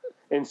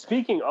 And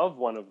speaking of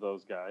one of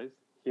those guys,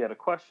 he had a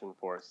question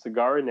for us.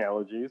 Cigar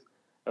Analogies,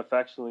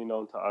 affectionately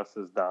known to us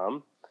as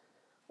Dom,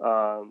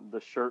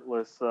 the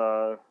shirtless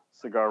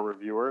cigar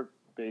reviewer,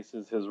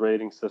 bases his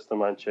rating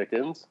system on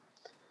chickens.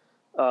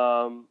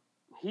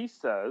 He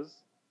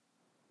says,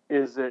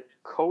 is it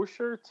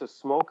kosher to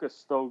smoke a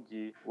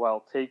stogie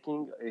while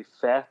taking a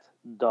fat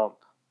dump?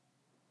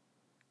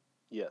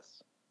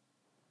 Yes.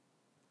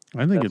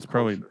 I think That's it's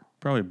probably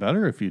kosher.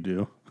 better if you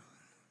do.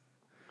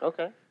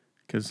 Okay.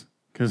 Because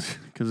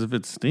if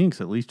it stinks,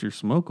 at least your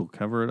smoke will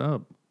cover it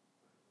up.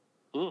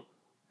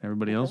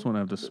 Everybody else won't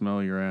have to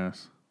smell your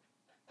ass.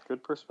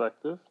 Good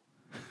perspective.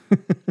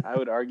 I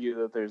would argue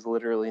that there's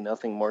literally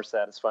nothing more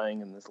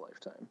satisfying in this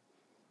lifetime.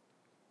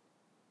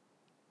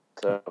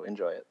 So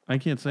enjoy it. I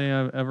can't say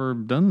I've ever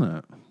done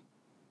that.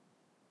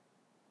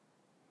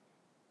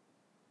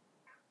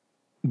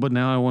 But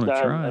now I want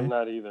to try. I'm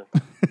not either.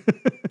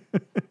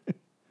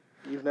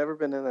 You've never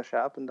been in a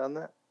shop and done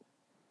that?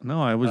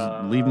 No, I was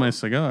leave my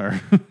cigar.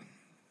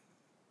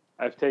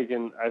 I've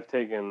taken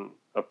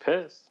a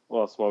piss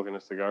while smoking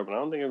a cigar, but I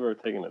don't think I've ever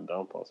taken a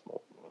dump while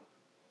smoking one.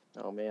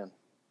 Oh, man.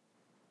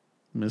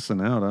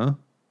 Missing out, huh?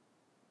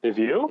 Have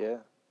you? Yeah.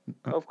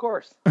 Of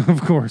course.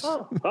 Of course.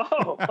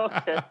 Oh,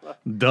 okay.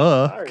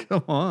 Duh. Sorry.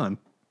 Come on.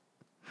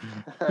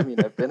 I mean,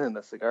 I've been in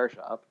a cigar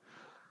shop.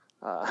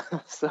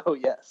 So,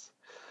 yes.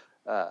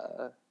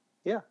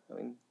 Yeah, I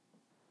mean,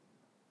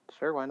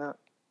 sure, why not?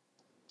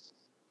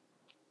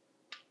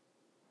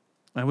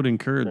 I would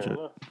encourage Fair it.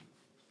 enough.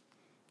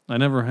 I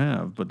never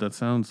have, but that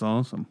sounds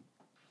awesome.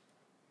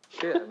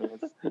 Yeah, I mean,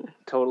 it's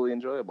totally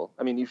enjoyable.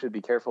 I mean, you should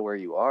be careful where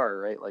you are,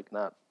 right? Like,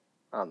 not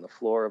on the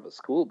floor of a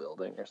school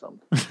building or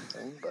something,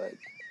 but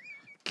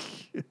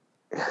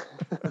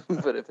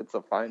but if it's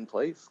a fine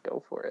place,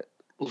 go for it.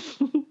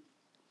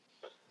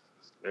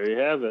 There you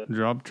have it.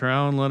 Drop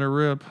trowel and let her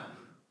rip.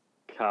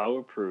 Cow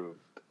approved.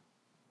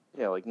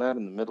 Yeah, like not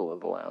in the middle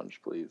of the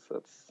lounge, please.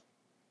 That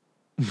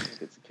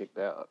gets you kicked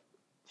out.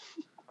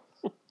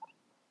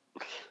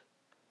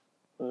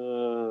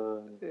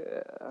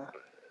 Yeah.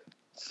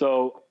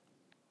 So,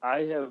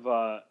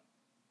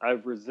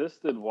 I've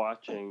resisted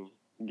watching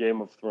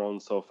Game of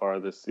Thrones so far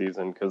this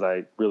season because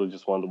I really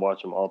just wanted to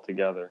watch them all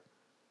together.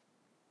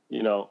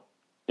 You know,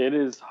 it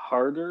is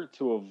harder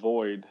to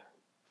avoid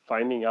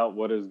finding out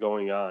what is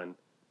going on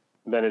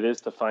than it is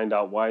to find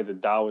out why the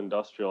Dow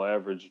Industrial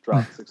Average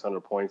dropped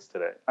 600 points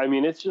today. I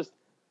mean, it's just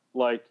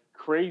like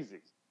crazy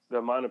the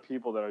amount of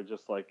people that are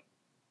just like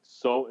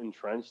so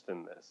entrenched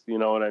in this. You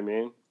know what I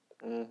mean?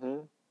 Mm-hmm.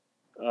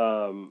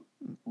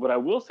 But I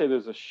will say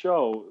there's a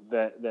show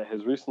that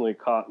has recently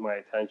caught my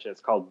attention.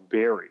 It's called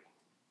Barry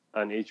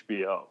on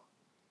HBO.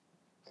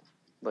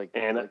 Like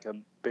a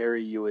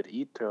berry you would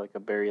eat, or like a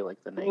berry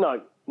like the name?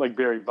 No, like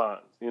Barry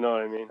Bonds. You know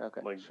what I mean?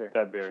 Okay, like sure.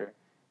 that Barry. Sure.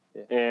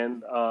 Yeah.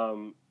 And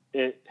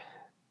it.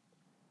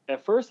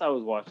 At first, I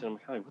was watching. I'm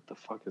kind of like, what the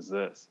fuck is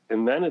this?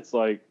 And then it's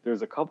like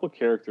there's a couple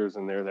characters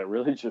in there that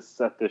really just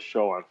set this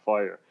show on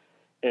fire,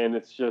 and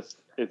it's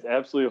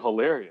absolutely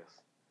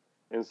hilarious.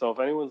 And so, if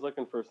anyone's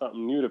looking for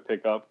something new to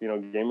pick up, you know,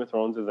 Game of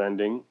Thrones is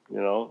ending.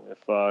 You know,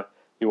 if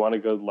you want a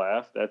good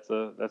laugh, that's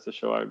a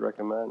show I'd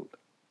recommend.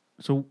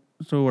 So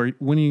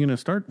when are you going to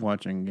start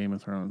watching Game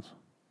of Thrones?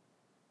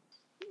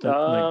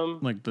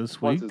 Like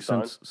this week,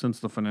 since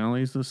the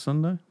finale is this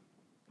Sunday?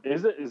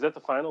 Is that the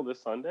final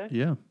this Sunday?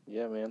 Yeah.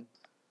 Yeah, man.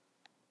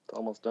 It's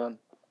almost done.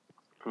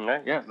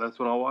 Yeah, that's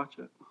when I'll watch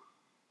it.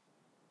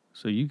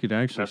 So you could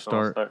actually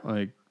start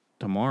like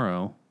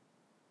tomorrow.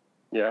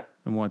 Yeah.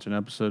 And watch an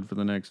episode for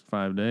the next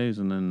 5 days,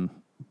 and then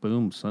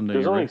boom, Sunday.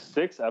 There's only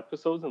 6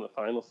 episodes in the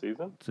final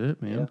season? That's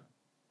it, man. Yeah.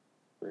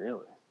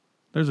 Really?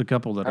 There's a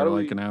couple that are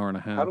like an hour and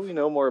a half. How do we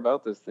know more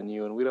about this than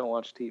you, and we don't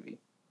watch TV?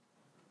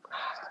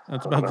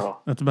 That's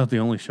about the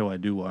only show I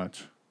do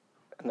watch.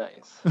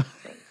 Nice.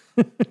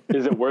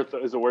 Is it worth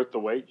the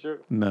wait, Drew?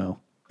 No.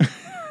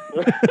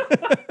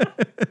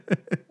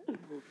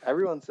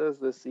 Everyone says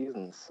this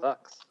season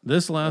sucks.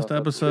 This last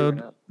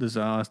episode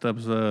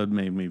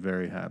made me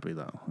very happy,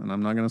 though. And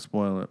I'm not going to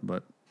spoil it,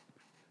 but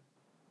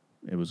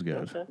it was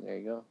good. Okay. There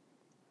you go.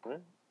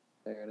 Right.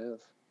 There it is.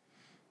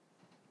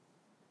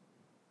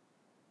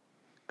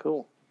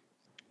 Cool.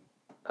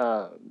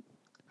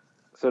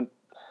 So,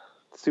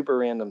 super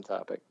random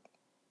topic.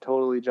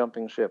 Totally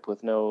jumping ship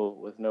with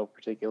no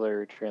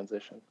particular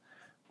transition.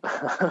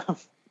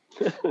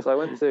 So I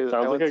went to...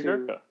 Sounds like a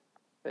Gurkha.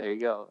 There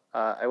you go.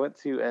 I went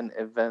to an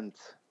event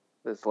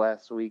this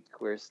last week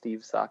where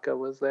Steve Saka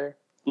was there,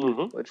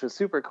 which was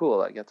super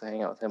cool. I got to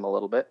hang out with him a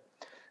little bit.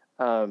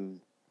 And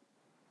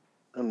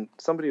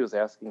somebody was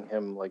asking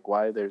him like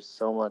why there's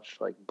so much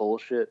like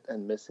bullshit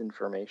and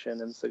misinformation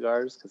in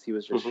cigars, because he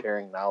was just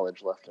sharing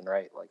knowledge left and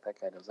right. Like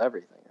that guy knows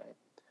everything, right?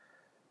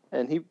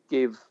 And he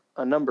gave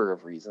a number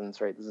of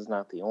reasons, right? This is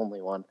not the only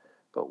one,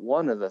 but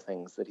one of the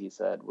things that he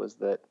said was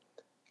that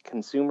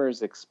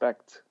consumers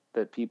expect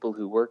that people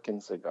who work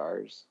in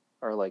cigars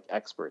are like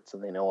experts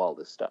and they know all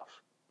this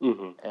stuff.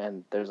 Mm-hmm.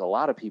 And there's a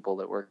lot of people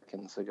that work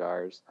in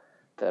cigars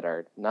that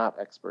are not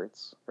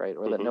experts, right?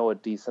 Or that Mm-hmm. know a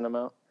decent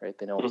amount, right?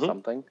 They know Mm-hmm.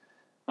 something,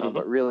 Mm-hmm.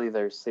 but really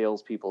they're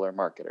salespeople or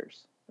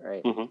marketers,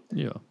 right? Mm-hmm.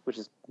 Yeah. Which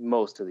is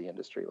most of the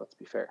industry, let's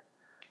be fair.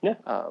 Yeah.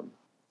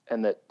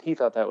 And that he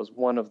thought that was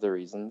one of the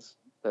reasons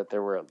that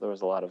there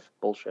was a lot of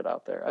bullshit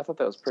out there. I thought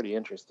that was pretty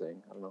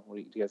interesting. I don't know. Do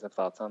you guys have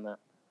thoughts on that?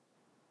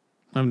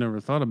 I've never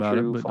thought about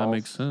True, it, but false? that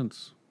makes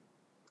sense.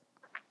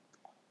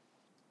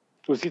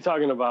 Was he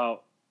talking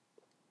about,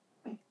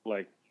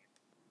 like,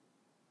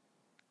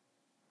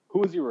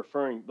 who is he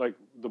referring, like,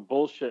 the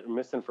bullshit and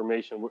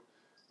misinformation?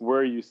 Where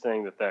are you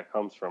saying that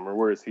comes from, or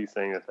where is he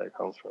saying that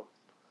comes from?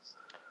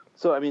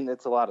 So, I mean,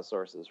 it's a lot of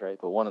sources, right?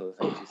 But one of the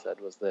things he said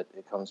was that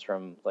it comes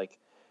from, like,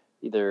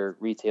 either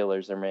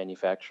retailers or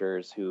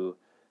manufacturers who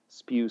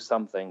spew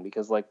something.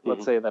 Because, like,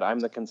 let's say that I'm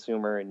the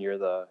consumer and you're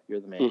the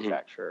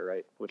manufacturer,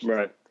 right? Which is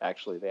Right.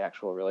 actually the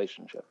actual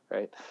relationship,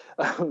 right?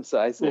 So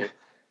I say,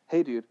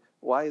 hey, dude,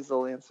 why is the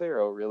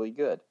Lancero really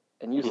good?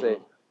 And you say,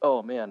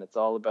 oh, man, it's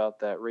all about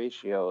that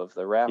ratio of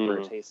the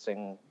wrapper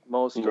tasting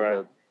most of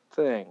the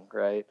thing,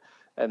 right?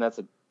 And that's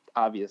an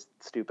obvious,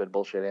 stupid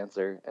bullshit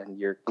answer, and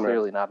you're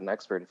clearly not an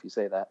expert if you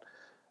say that.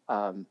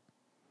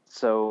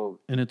 So,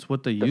 And it's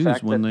what they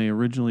use when they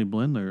originally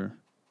blend their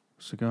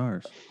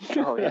cigars.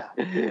 Oh yeah,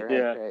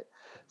 right.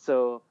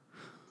 So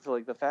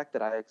like the fact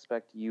that I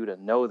expect you to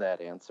know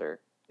that answer,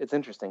 it's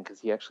interesting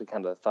because he actually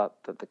kind of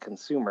thought that the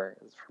consumer,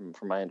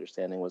 from my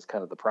understanding, was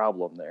kind of the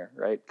problem there,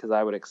 right? Because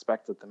I would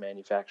expect that the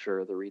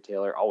manufacturer or the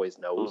retailer always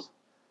knows.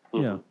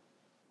 Yeah.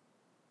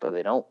 But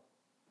they don't.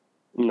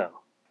 No.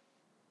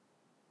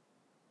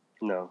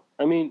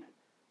 I mean,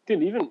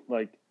 dude, even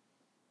like,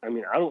 I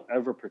mean, I don't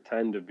ever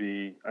pretend to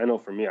be, I know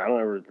for me, I don't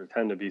ever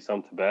pretend to be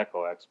some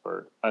tobacco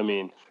expert. I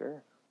mean,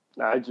 sure.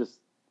 I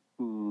just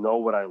know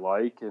what I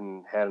like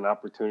and had an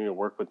opportunity to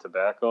work with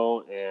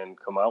tobacco and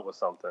come out with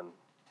something,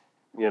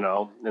 you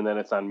know, and then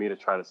it's on me to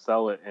try to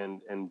sell it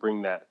and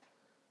bring that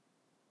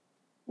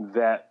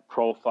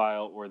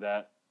profile or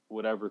that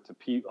whatever to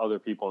other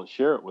people and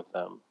share it with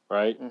them.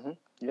 Right. Mm-hmm.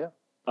 Yeah.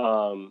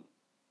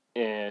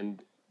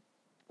 And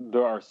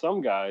there are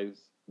some guys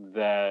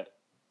that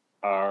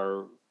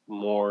are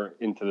more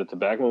into the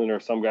tobacco, and there are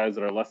some guys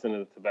that are less into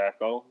the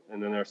tobacco,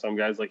 and then there are some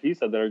guys, like he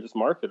said, that are just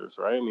marketers,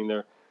 right? I mean,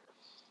 they're,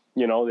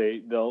 you know,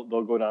 they'll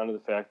go down to the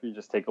factory,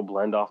 just take a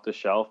blend off the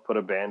shelf, put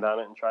a band on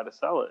it, and try to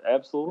sell it.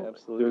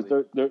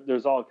 Absolutely.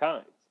 There's all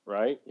kinds,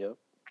 right? Yep.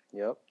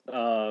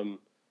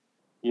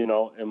 You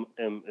know,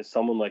 and is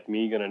someone like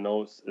me going to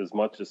know as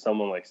much as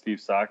someone like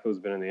Steve Sacco who's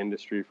been in the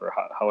industry for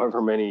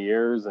however many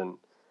years and,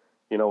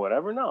 you know,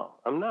 whatever? No,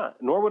 I'm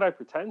not. Nor would I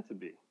pretend to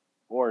be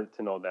or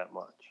to know that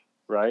much,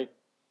 right?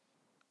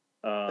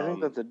 I think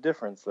that's a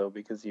difference, though,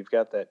 because you've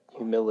got that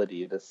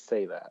humility to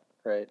say that,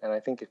 right? And I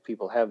think if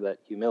people have that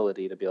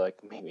humility to be like,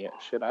 maybe,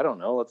 shit, I don't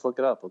know, let's look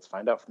it up. Let's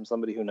find out from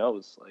somebody who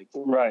knows. Like,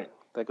 right.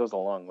 That goes a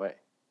long way.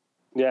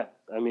 Yeah.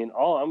 I mean,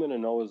 all I'm going to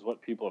know is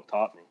what people have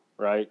taught me,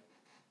 right?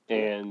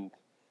 And,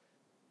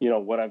 you know,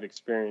 what I've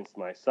experienced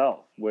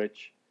myself,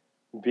 which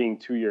being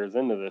 2 years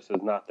into this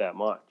is not that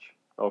much.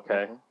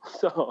 Okay. Mm-hmm.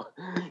 So,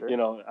 you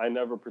know, I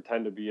never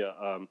pretend to be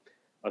a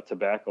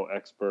tobacco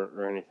expert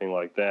or anything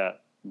like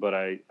that. But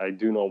I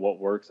do know what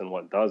works and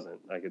what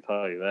doesn't. I can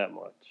tell you that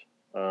much.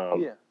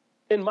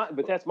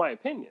 But that's my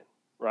opinion,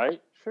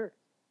 right? Sure.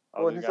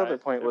 Well, and his other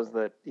point was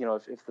that, you know,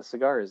 if the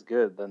cigar is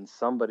good, then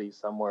somebody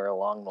somewhere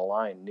along the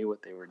line knew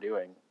what they were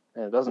doing.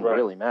 And it doesn't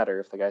really matter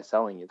if the guy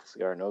selling you the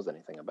cigar knows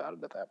anything about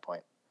it at that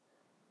point.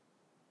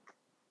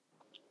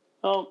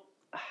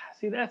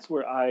 See, that's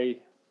where I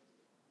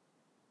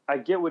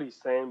get what he's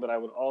saying, but I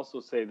would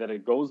also say that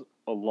it goes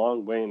a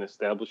long way in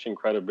establishing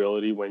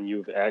credibility when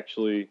you've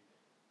actually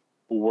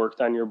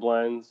worked on your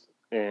blends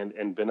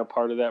and been a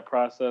part of that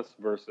process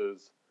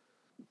versus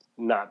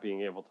not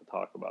being able to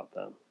talk about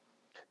them.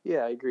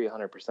 Yeah, I agree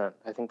 100%.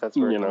 I think that's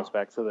where it comes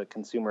back to the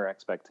consumer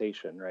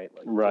expectation, right?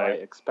 Like, do I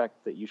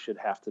expect that you should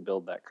have to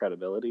build that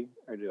credibility,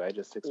 or do I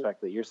just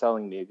expect that you're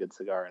selling me a good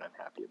cigar and I'm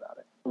happy about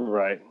it?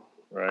 Right.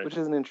 Which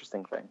is an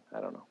interesting thing.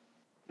 I don't know.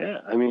 Yeah,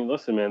 I mean,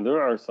 listen, man,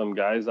 there are some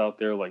guys out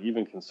there, like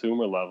even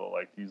consumer level,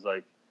 like these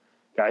like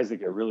guys that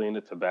get really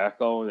into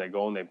tobacco and they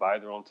go and they buy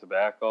their own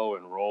tobacco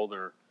and roll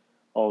their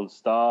own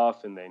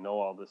stuff and they know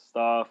all this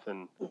stuff,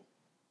 and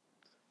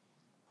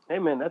hey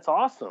man, that's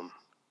awesome,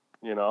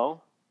 you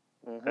know.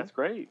 That's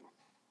great,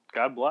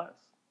 God bless.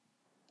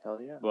 Hell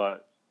yeah.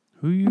 But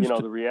the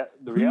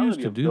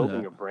reality of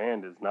building a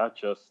brand is not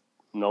just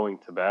knowing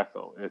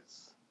tobacco,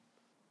 it's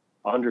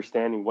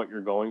understanding what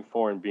you're going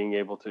for and being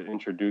able to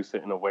introduce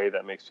it in a way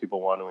that makes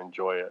people want to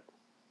enjoy it,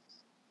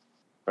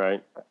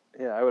 right?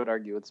 Yeah, I would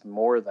argue it's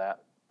more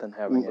that than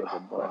having a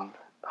good blend.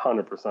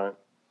 100%.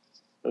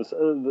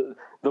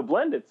 The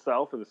blend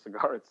itself or the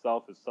cigar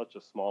itself is such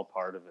a small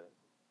part of it.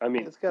 I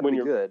mean, it's got to be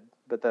good,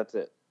 but that's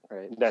it,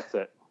 right? That's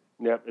it.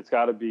 Yep, it's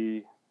got to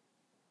be.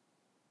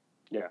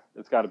 Yeah,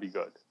 it's got to be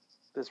good.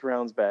 This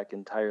rounds back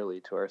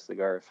entirely to our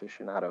cigar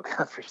aficionado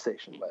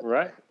conversation, by the way.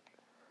 Right.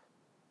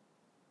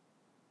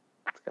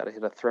 It's got to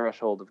hit a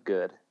threshold of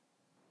good.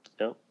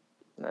 Yep.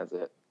 And that's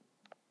it.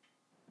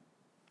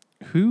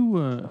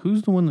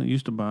 Who's the one that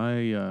used to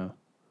buy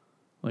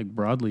like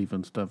broadleaf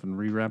and stuff and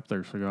rewrap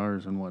their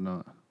cigars and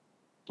whatnot?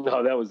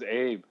 No, that was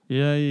Abe.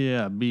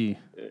 Yeah, B.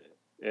 Yeah,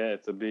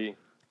 it's a B.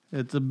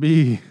 It's a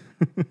B.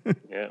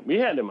 Yeah, we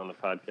had him on the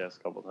podcast a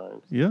couple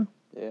times. Yeah.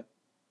 Yeah.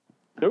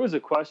 There was a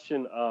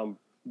question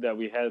that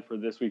we had for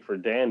this week for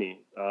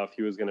Danny, if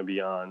he was going to be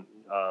on.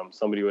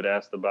 Somebody would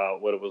asked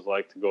about what it was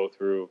like to go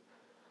through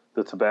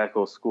the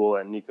tobacco school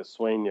at Nica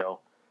Sueño.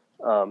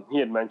 He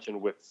had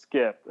mentioned with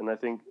Skip, and I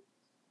think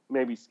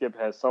maybe Skip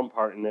has some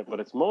part in it, but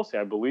it's mostly,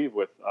 I believe,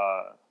 with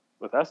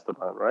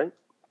Esteban, right?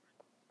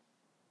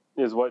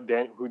 Is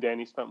who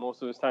Danny spent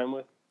most of his time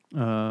with?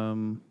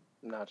 I'm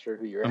not sure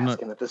who you're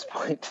asking at this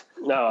point.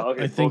 No,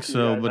 okay. I think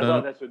so, but I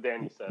thought that's what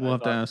Danny said. We'll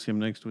have to ask him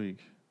next week.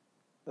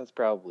 That's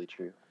probably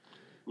true.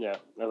 Yeah,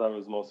 I thought it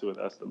was mostly with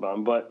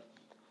Esteban. But,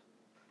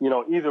 you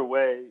know, either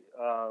way,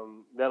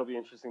 that'll be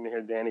interesting to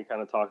hear Danny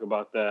kind of talk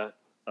about that.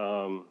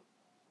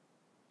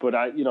 But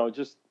I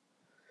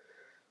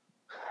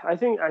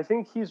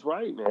think he's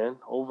right, man.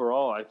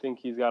 Overall, I think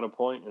he's got a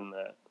point in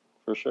that,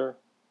 for sure.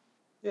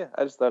 Yeah,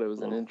 I just thought it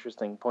was an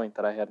interesting point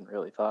that I hadn't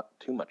really thought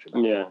too much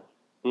about. Yeah.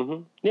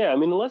 Mm-hmm. Yeah, I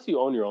mean, unless you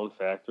own your own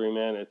factory,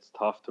 man, it's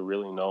tough to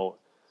really know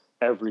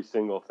every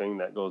single thing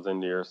that goes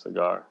into your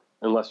cigar,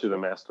 unless you're the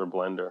master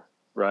blender,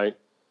 right?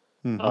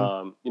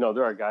 Mm-hmm.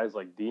 There are guys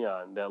like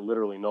Dion that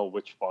literally know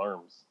which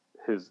farms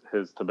his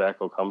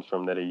tobacco comes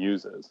from that he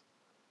uses,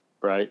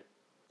 right?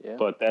 Yeah.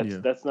 But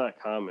that's not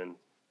common,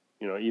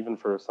 even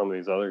for some of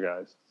these other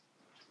guys.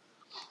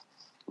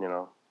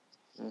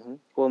 Mm-hmm.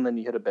 Well, and then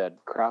you hit a bad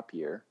crop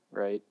year,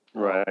 right?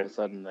 Right. All of a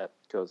sudden, that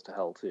goes to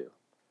hell too.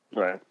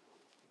 Right.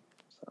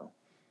 So,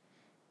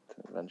 it's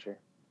an adventure.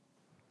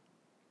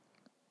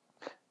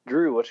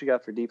 Drew, what you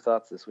got for deep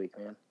thoughts this week,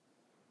 man?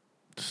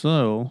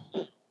 So,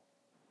 a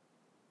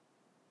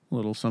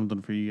little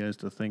something for you guys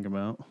to think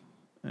about,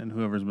 and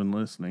whoever's been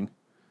listening.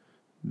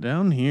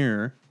 Down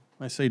here,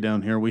 I say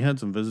down here, we had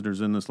some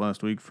visitors in this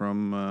last week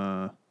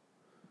from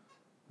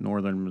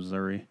northern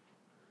Missouri,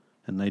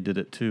 and they did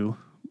it too.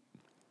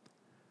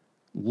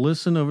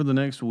 Listen over the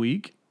next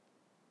week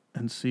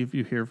and see if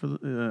you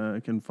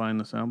can find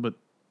this out. But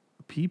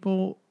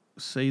people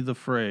say the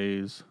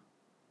phrase,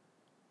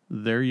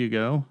 "There you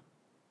go,"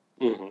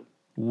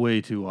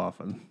 way too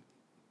often.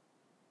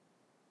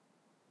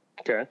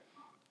 Okay.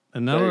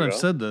 And now that I've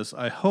said this,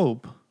 I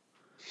hope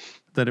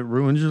that it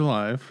ruins your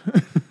life.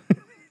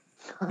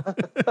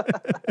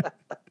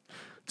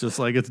 Just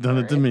like it's done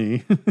it to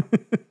me.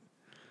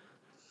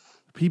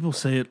 People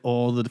say it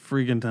all the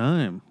freaking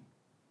time.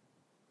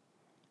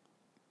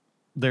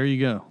 There you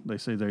go. They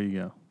say, there you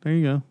go. There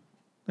you go.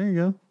 There you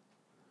go.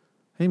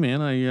 Hey,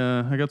 man,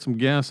 I got some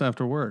gas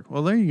after work.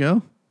 Well, there you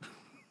go.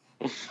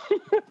 It's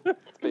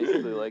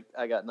basically like,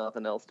 I got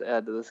nothing else to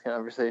add to this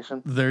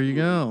conversation. There you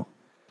go.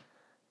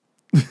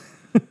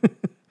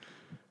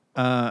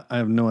 I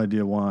have no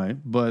idea why,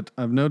 but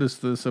I've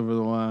noticed this over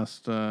the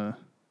last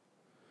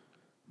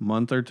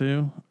month or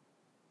two,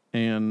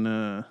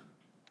 and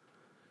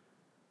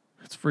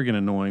it's freaking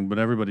annoying, but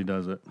everybody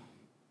does it.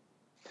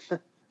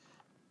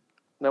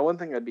 Now, one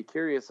thing I'd be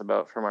curious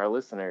about from our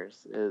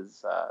listeners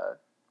is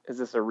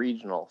this a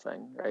regional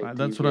thing, right?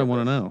 That's what I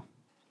want to know.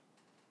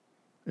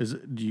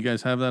 Do you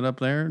guys have that up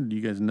there? Do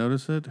you guys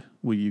notice it?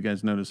 Will you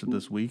guys notice it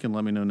this week and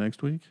let me know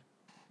next week?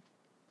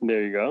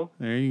 There you go.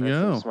 There you That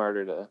go. seems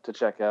smarter to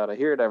check out. I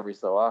hear it every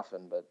so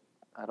often, but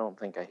I don't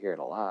think I hear it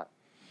a lot.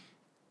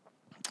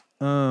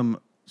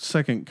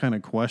 Second kind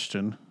of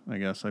question I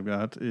guess I've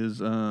got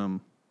is, I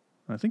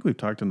think we've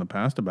talked in the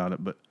past about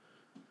it, but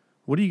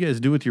what do you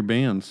guys do with your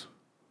bands?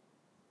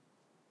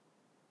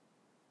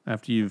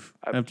 After you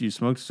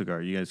smoke a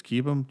cigar, you guys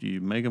keep them? Do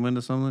you make them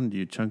into something? Do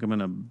you chunk them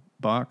in a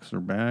box or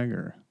bag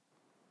or?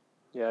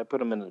 Yeah, I put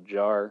them in a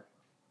jar,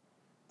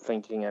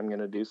 thinking I'm going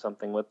to do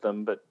something with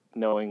them, but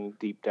knowing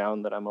deep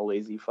down that I'm a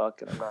lazy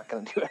fuck and I'm not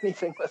going to do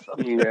anything with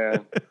them.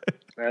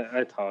 Yeah,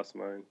 I toss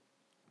mine.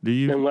 Do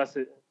you? Unless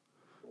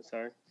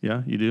sorry.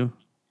 Yeah, you do.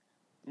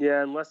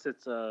 Yeah, unless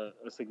it's a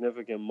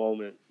significant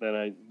moment,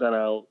 then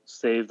I'll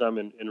save them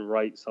and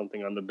write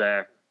something on the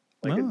back,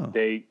 like a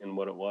date and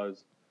what it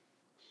was.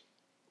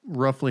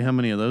 Roughly how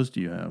many of those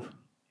do you have?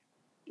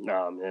 No,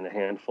 I'm in a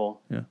handful.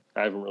 Yeah.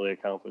 I haven't really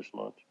accomplished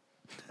much.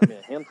 I mean,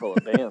 a handful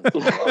of bands. A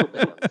lot of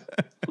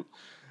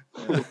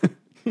bands.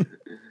 Yeah.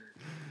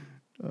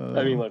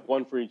 I mean, like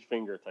one for each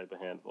finger type of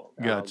handful.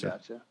 Gotcha.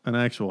 Gotcha. An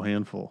actual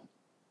handful.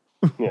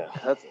 Yeah.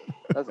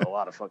 That's a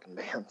lot of fucking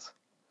bands.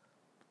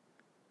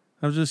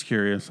 I was just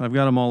curious. I've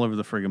got them all over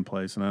the friggin'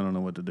 place, and I don't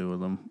know what to do with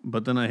them.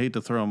 But then I hate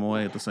to throw them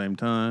away at the same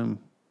time.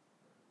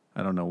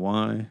 I don't know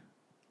why.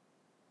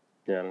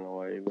 Yeah, I don't know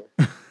why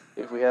either.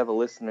 If we have a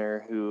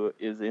listener who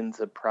is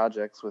into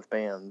projects with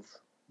bands,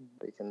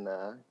 they can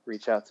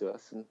reach out to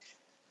us and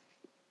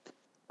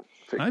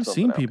figure I've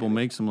something seen out, people maybe.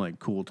 make some like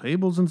cool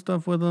tables and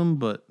stuff with them,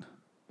 but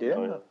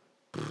Yeah.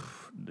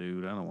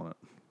 dude, I don't want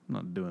to. I'm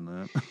not doing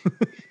that.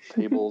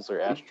 Tables or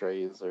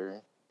ashtrays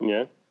or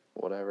Yeah.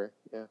 whatever.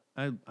 Yeah.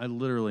 I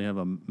literally have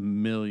a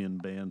million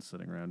bands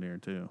sitting around here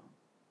too.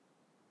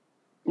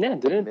 Yeah,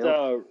 didn't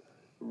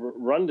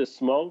Run to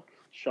Smoke,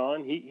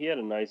 Sean, he had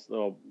a nice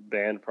little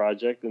band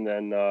project, and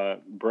then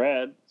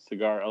Brad,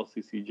 Cigar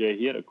LCCJ,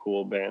 he had a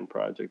cool band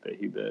project that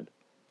he did.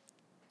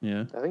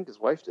 Yeah. I think his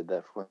wife did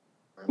that for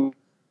him.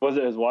 Was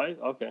it his wife?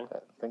 Okay. I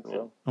think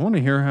so. I want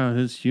to hear how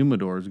his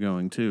humidor is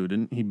going too.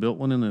 Didn't he built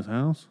one in his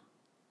house?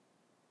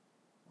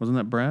 Wasn't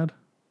that Brad?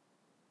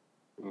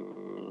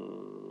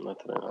 Not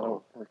that I I know.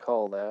 don't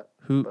recall that.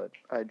 Who? But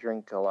I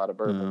drink a lot of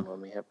bourbon when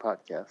we have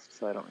podcasts,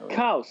 so I don't really.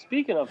 Kyle,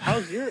 speaking of,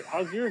 how's your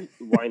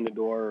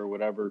winador or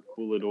whatever,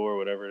 coolador or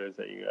whatever it is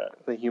that you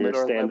got? The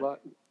humidor that I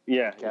bought?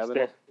 Yeah,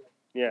 Cabinet?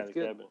 Yeah, It's the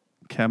good. cabinet.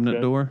 Cabinet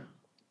Good. door?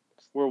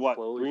 We're what?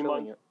 Slowly 3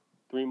 filling months?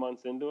 it. 3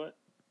 months into it?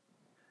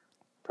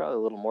 Probably a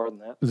little more than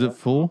that. Is it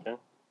full? Okay.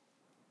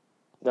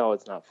 No,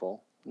 it's not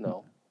full.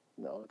 No,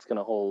 it's going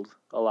to hold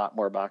a lot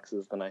more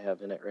boxes than I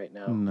have in it right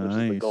now, which is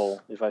the Nice.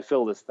 goal. If I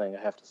fill this thing, I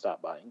have to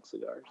stop buying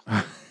cigars.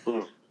 Gotta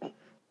 'Cause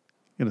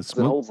it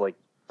smoke. holds like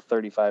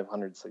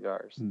 3,500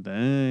 cigars.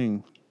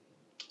 Dang.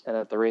 And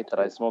at the rate that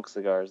I smoke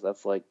cigars,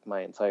 that's like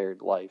my entire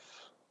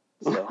life.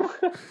 So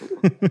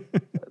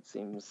that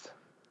seems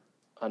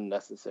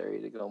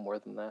unnecessary to go more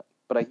than that.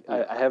 But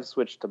I have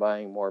switched to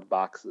buying more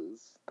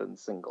boxes than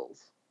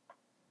singles.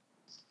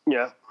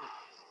 Yeah.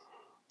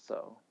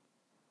 So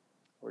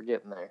we're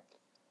getting there.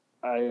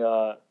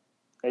 I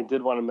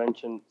did want to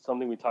mention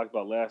something we talked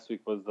about last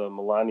week was the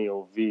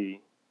Melanio V,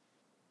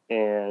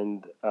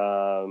 and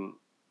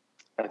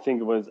I think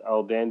it was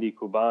El Dandy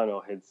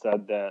Cubano had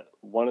said that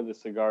one of the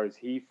cigars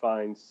he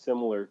finds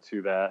similar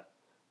to that,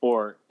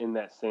 or in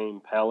that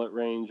same palette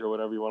range or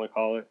whatever you want to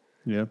call it,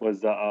 Yeah.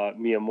 was the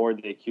Mi Amor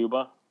de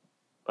Cuba,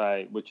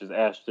 which is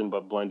Ashton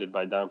but blended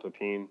by Don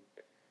Pepin.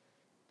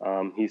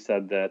 He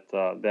said that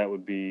that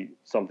would be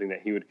something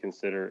that he would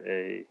consider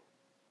a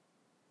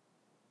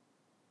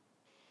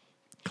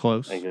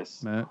Close. I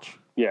guess. Match.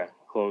 Yeah,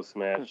 close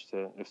match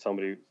to if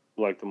somebody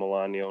liked the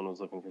Melanio and was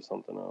looking for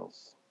something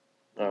else.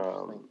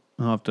 Interesting.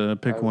 I'll have to I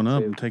pick would one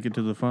up say- and take it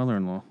to the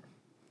father-in-law.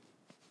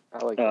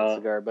 I like that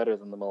cigar better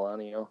than the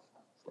Melanio.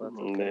 So that's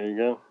okay. There you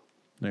go.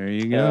 There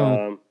you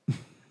go.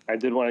 I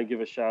did want to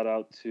give a shout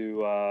out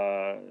to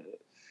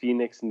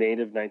Phoenix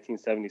native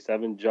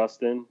 1977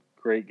 Justin,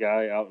 great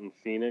guy out in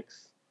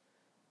Phoenix.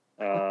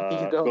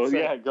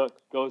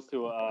 Goes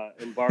to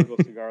Embargo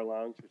Cigar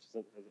Lounge, which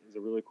is a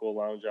really cool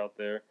lounge out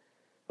there.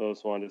 So I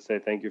just wanted to say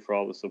thank you for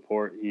all the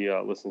support. He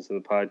listens to the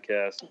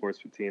podcast, Sports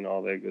Routine,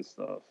 all that good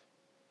stuff.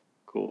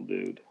 Cool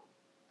dude.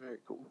 Very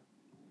cool.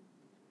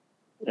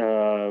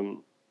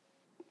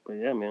 But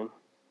yeah, man.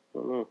 I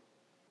don't know.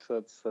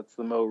 So that's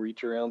the Mo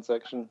reach around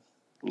section.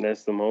 And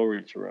that's the Mo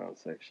reach around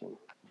section.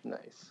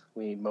 Nice.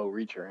 We need Mo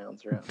reach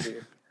arounds around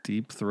here.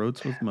 Deep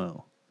throats with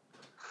Mo.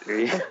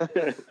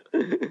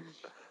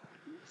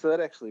 So that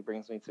actually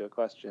brings me to a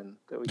question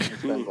that we can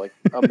spend like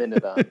a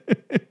minute on.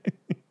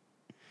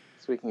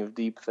 Speaking of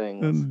deep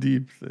things, And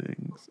deep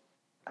things.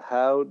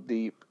 how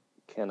deep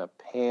can a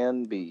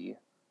pan be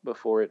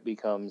before it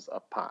becomes a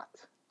pot?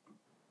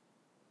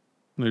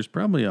 There's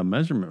probably a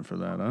measurement for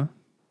that, huh?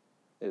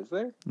 Is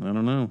there? Is I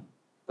don't know.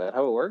 that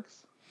how it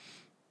works?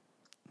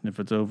 If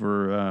it's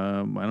over,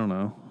 I don't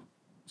know,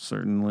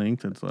 certain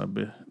length, it's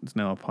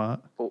now a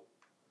pot. Well,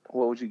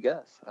 what would you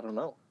guess? I don't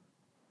know.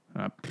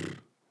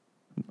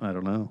 I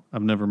don't know.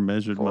 I've never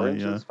measured 4 my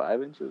inches,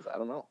 5 inches? I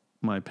don't know.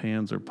 my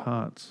pans or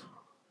pots.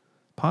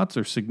 Pots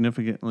are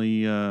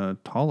significantly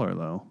taller,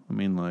 though. I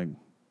mean, like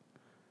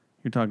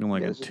you're talking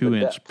like Yeah, a it's just the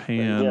 2-inch depth, right?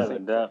 pan Yeah, the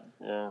depth.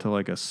 Yeah. to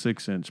like a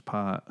 6-inch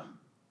pot.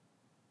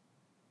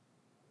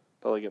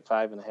 But like at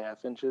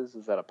 5.5 inches,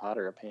 is that a pot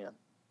or a pan?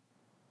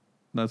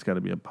 That's got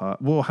to be a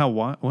pot. Well, how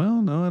wide?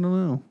 Well, no, I don't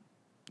know.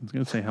 I was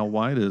gonna say how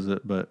wide is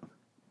it, but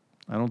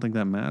I don't think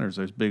that matters.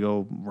 There's big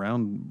old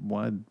round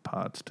wide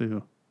pots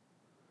too.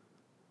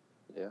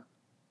 Yeah.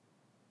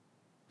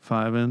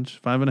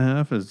 5-inch,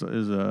 5.5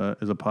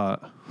 is a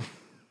pot.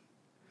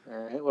 All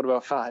right. What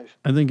about 5?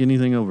 I think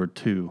anything over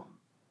 2,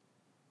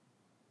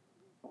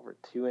 Over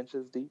 2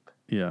 inches deep?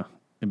 yeah,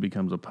 it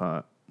becomes a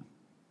pot.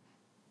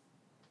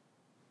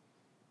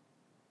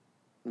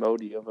 Mo,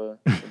 do you have a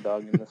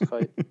dog in this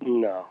fight?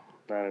 No,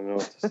 I don't know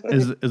what to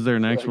say. Is there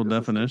an Like, actual this is-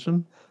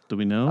 definition? Do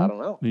we know? I don't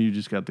know. Or you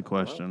just got the know.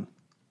 question.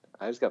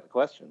 I just got the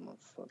question.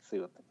 Let's see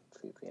what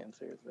the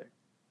answer is there.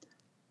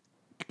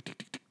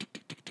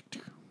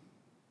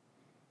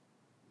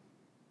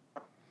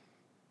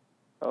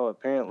 Oh,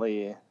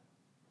 apparently,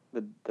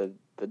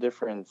 the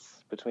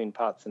difference between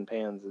pots and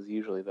pans is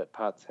usually that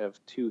pots have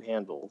 2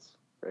 handles,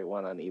 right,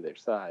 one on either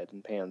side,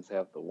 and pans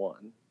have the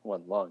one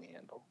long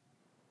handle.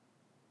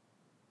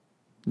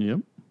 Yep,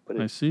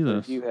 But I see but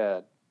this.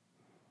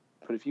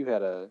 if you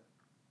had a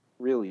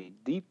really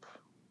deep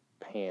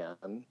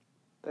pan,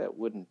 that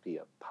wouldn't be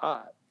a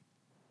pot.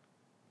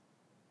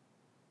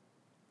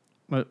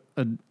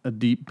 A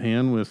deep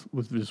pan with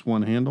just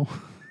one handle.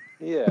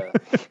 Yeah.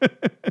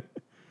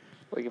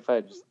 Like if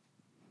I just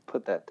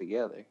put that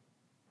together.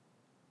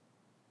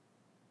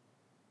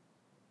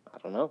 I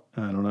don't know.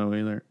 I don't know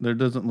either. There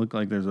doesn't look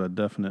like there's a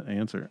definite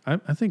answer. I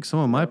think some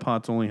of my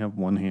pots only have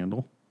one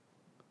handle.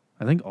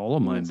 I think all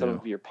of mine Some do.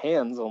 of your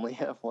pans only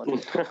have one.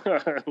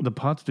 The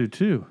pots do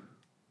too.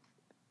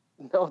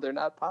 No, they're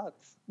not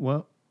pots.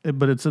 Well,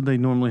 but it said they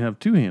normally have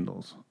two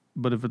handles.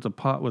 But if it's a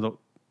pot with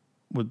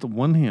the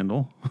one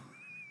handle,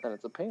 Then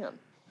it's a pan.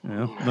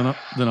 yeah,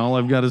 then all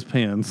I've got is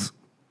pans.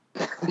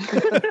 I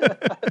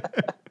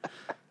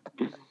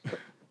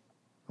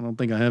don't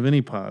think I have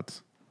any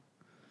pots.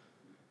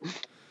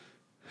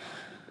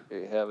 There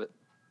you have it.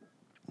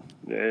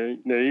 There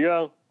you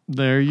go.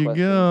 There you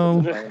Questions go.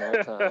 of the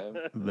final time.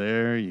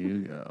 There you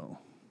go.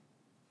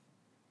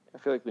 I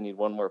feel like we need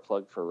one more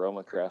plug for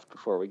Romacraft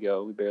before we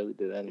go. We barely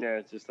did any. Yeah,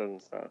 it just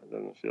doesn't sound. It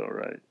doesn't feel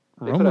right.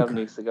 They put out a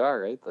new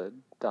cigar, right? The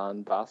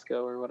Don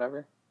Bosco or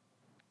whatever.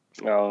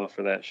 Oh,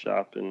 for that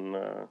shop in.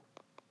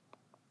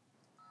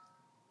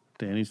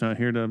 Danny's not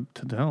here to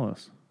tell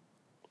us.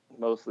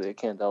 Mostly a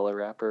Candela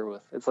wrapper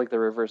with. It's like the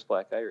reverse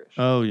Black Irish.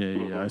 Oh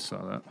yeah, I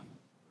saw that.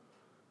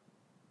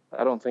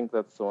 I don't think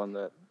that's the one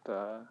that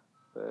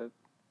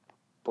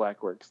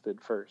Blackworks did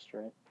first,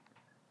 right?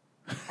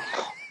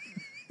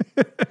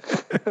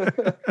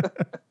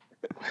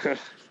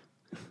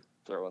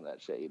 Throwing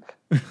that shade.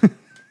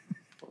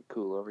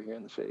 Cool over here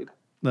in the shade.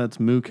 That's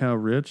Moo Cow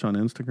Rich on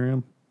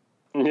Instagram.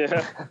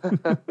 Yeah.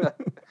 I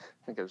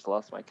think I just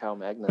lost my cow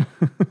magnet.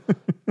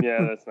 Yeah,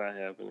 that's not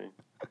happening.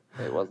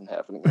 It wasn't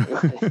happening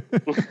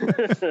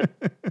anyway.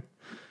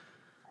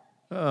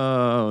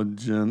 Oh,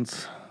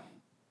 gents.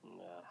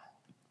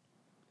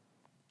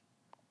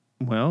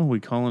 Well, we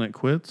calling it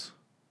quits?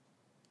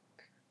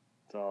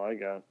 That's all I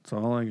got. That's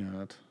all I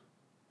got.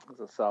 It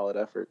was a solid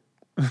effort.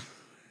 That's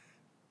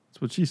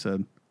what she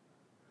said.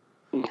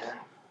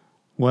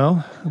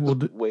 Well,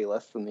 Way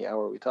less than the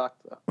hour we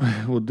talked, though.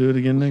 We'll do it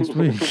again next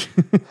week.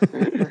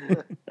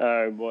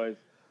 All right, boys.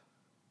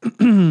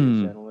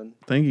 Gentlemen.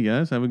 Thank you,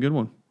 guys. Have a good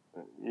one.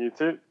 You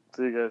too.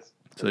 See you guys.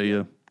 See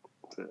ya.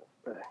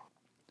 Bye.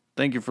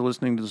 Thank you for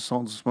listening to the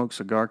Sultans and Smoke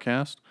Cigar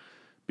Cast.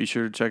 Be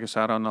sure to check us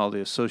out on all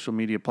the social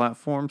media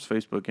platforms,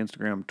 Facebook,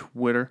 Instagram,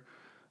 Twitter.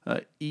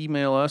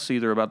 Email us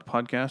either about the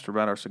podcast or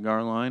about our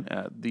cigar line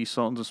at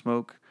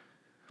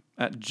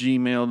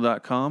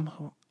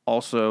thesultansandsmoke@gmail.com.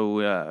 Also,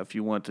 if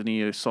you want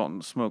any Sultan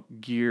and Smoke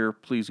gear,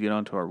 please get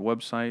onto our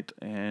website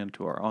and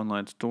to our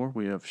online store.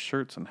 We have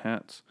shirts and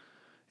hats.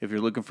 If you're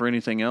looking for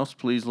anything else,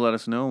 please let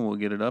us know and we'll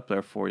get it up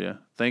there for you.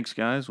 Thanks,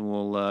 guys.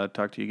 We'll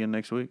talk to you again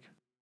next week.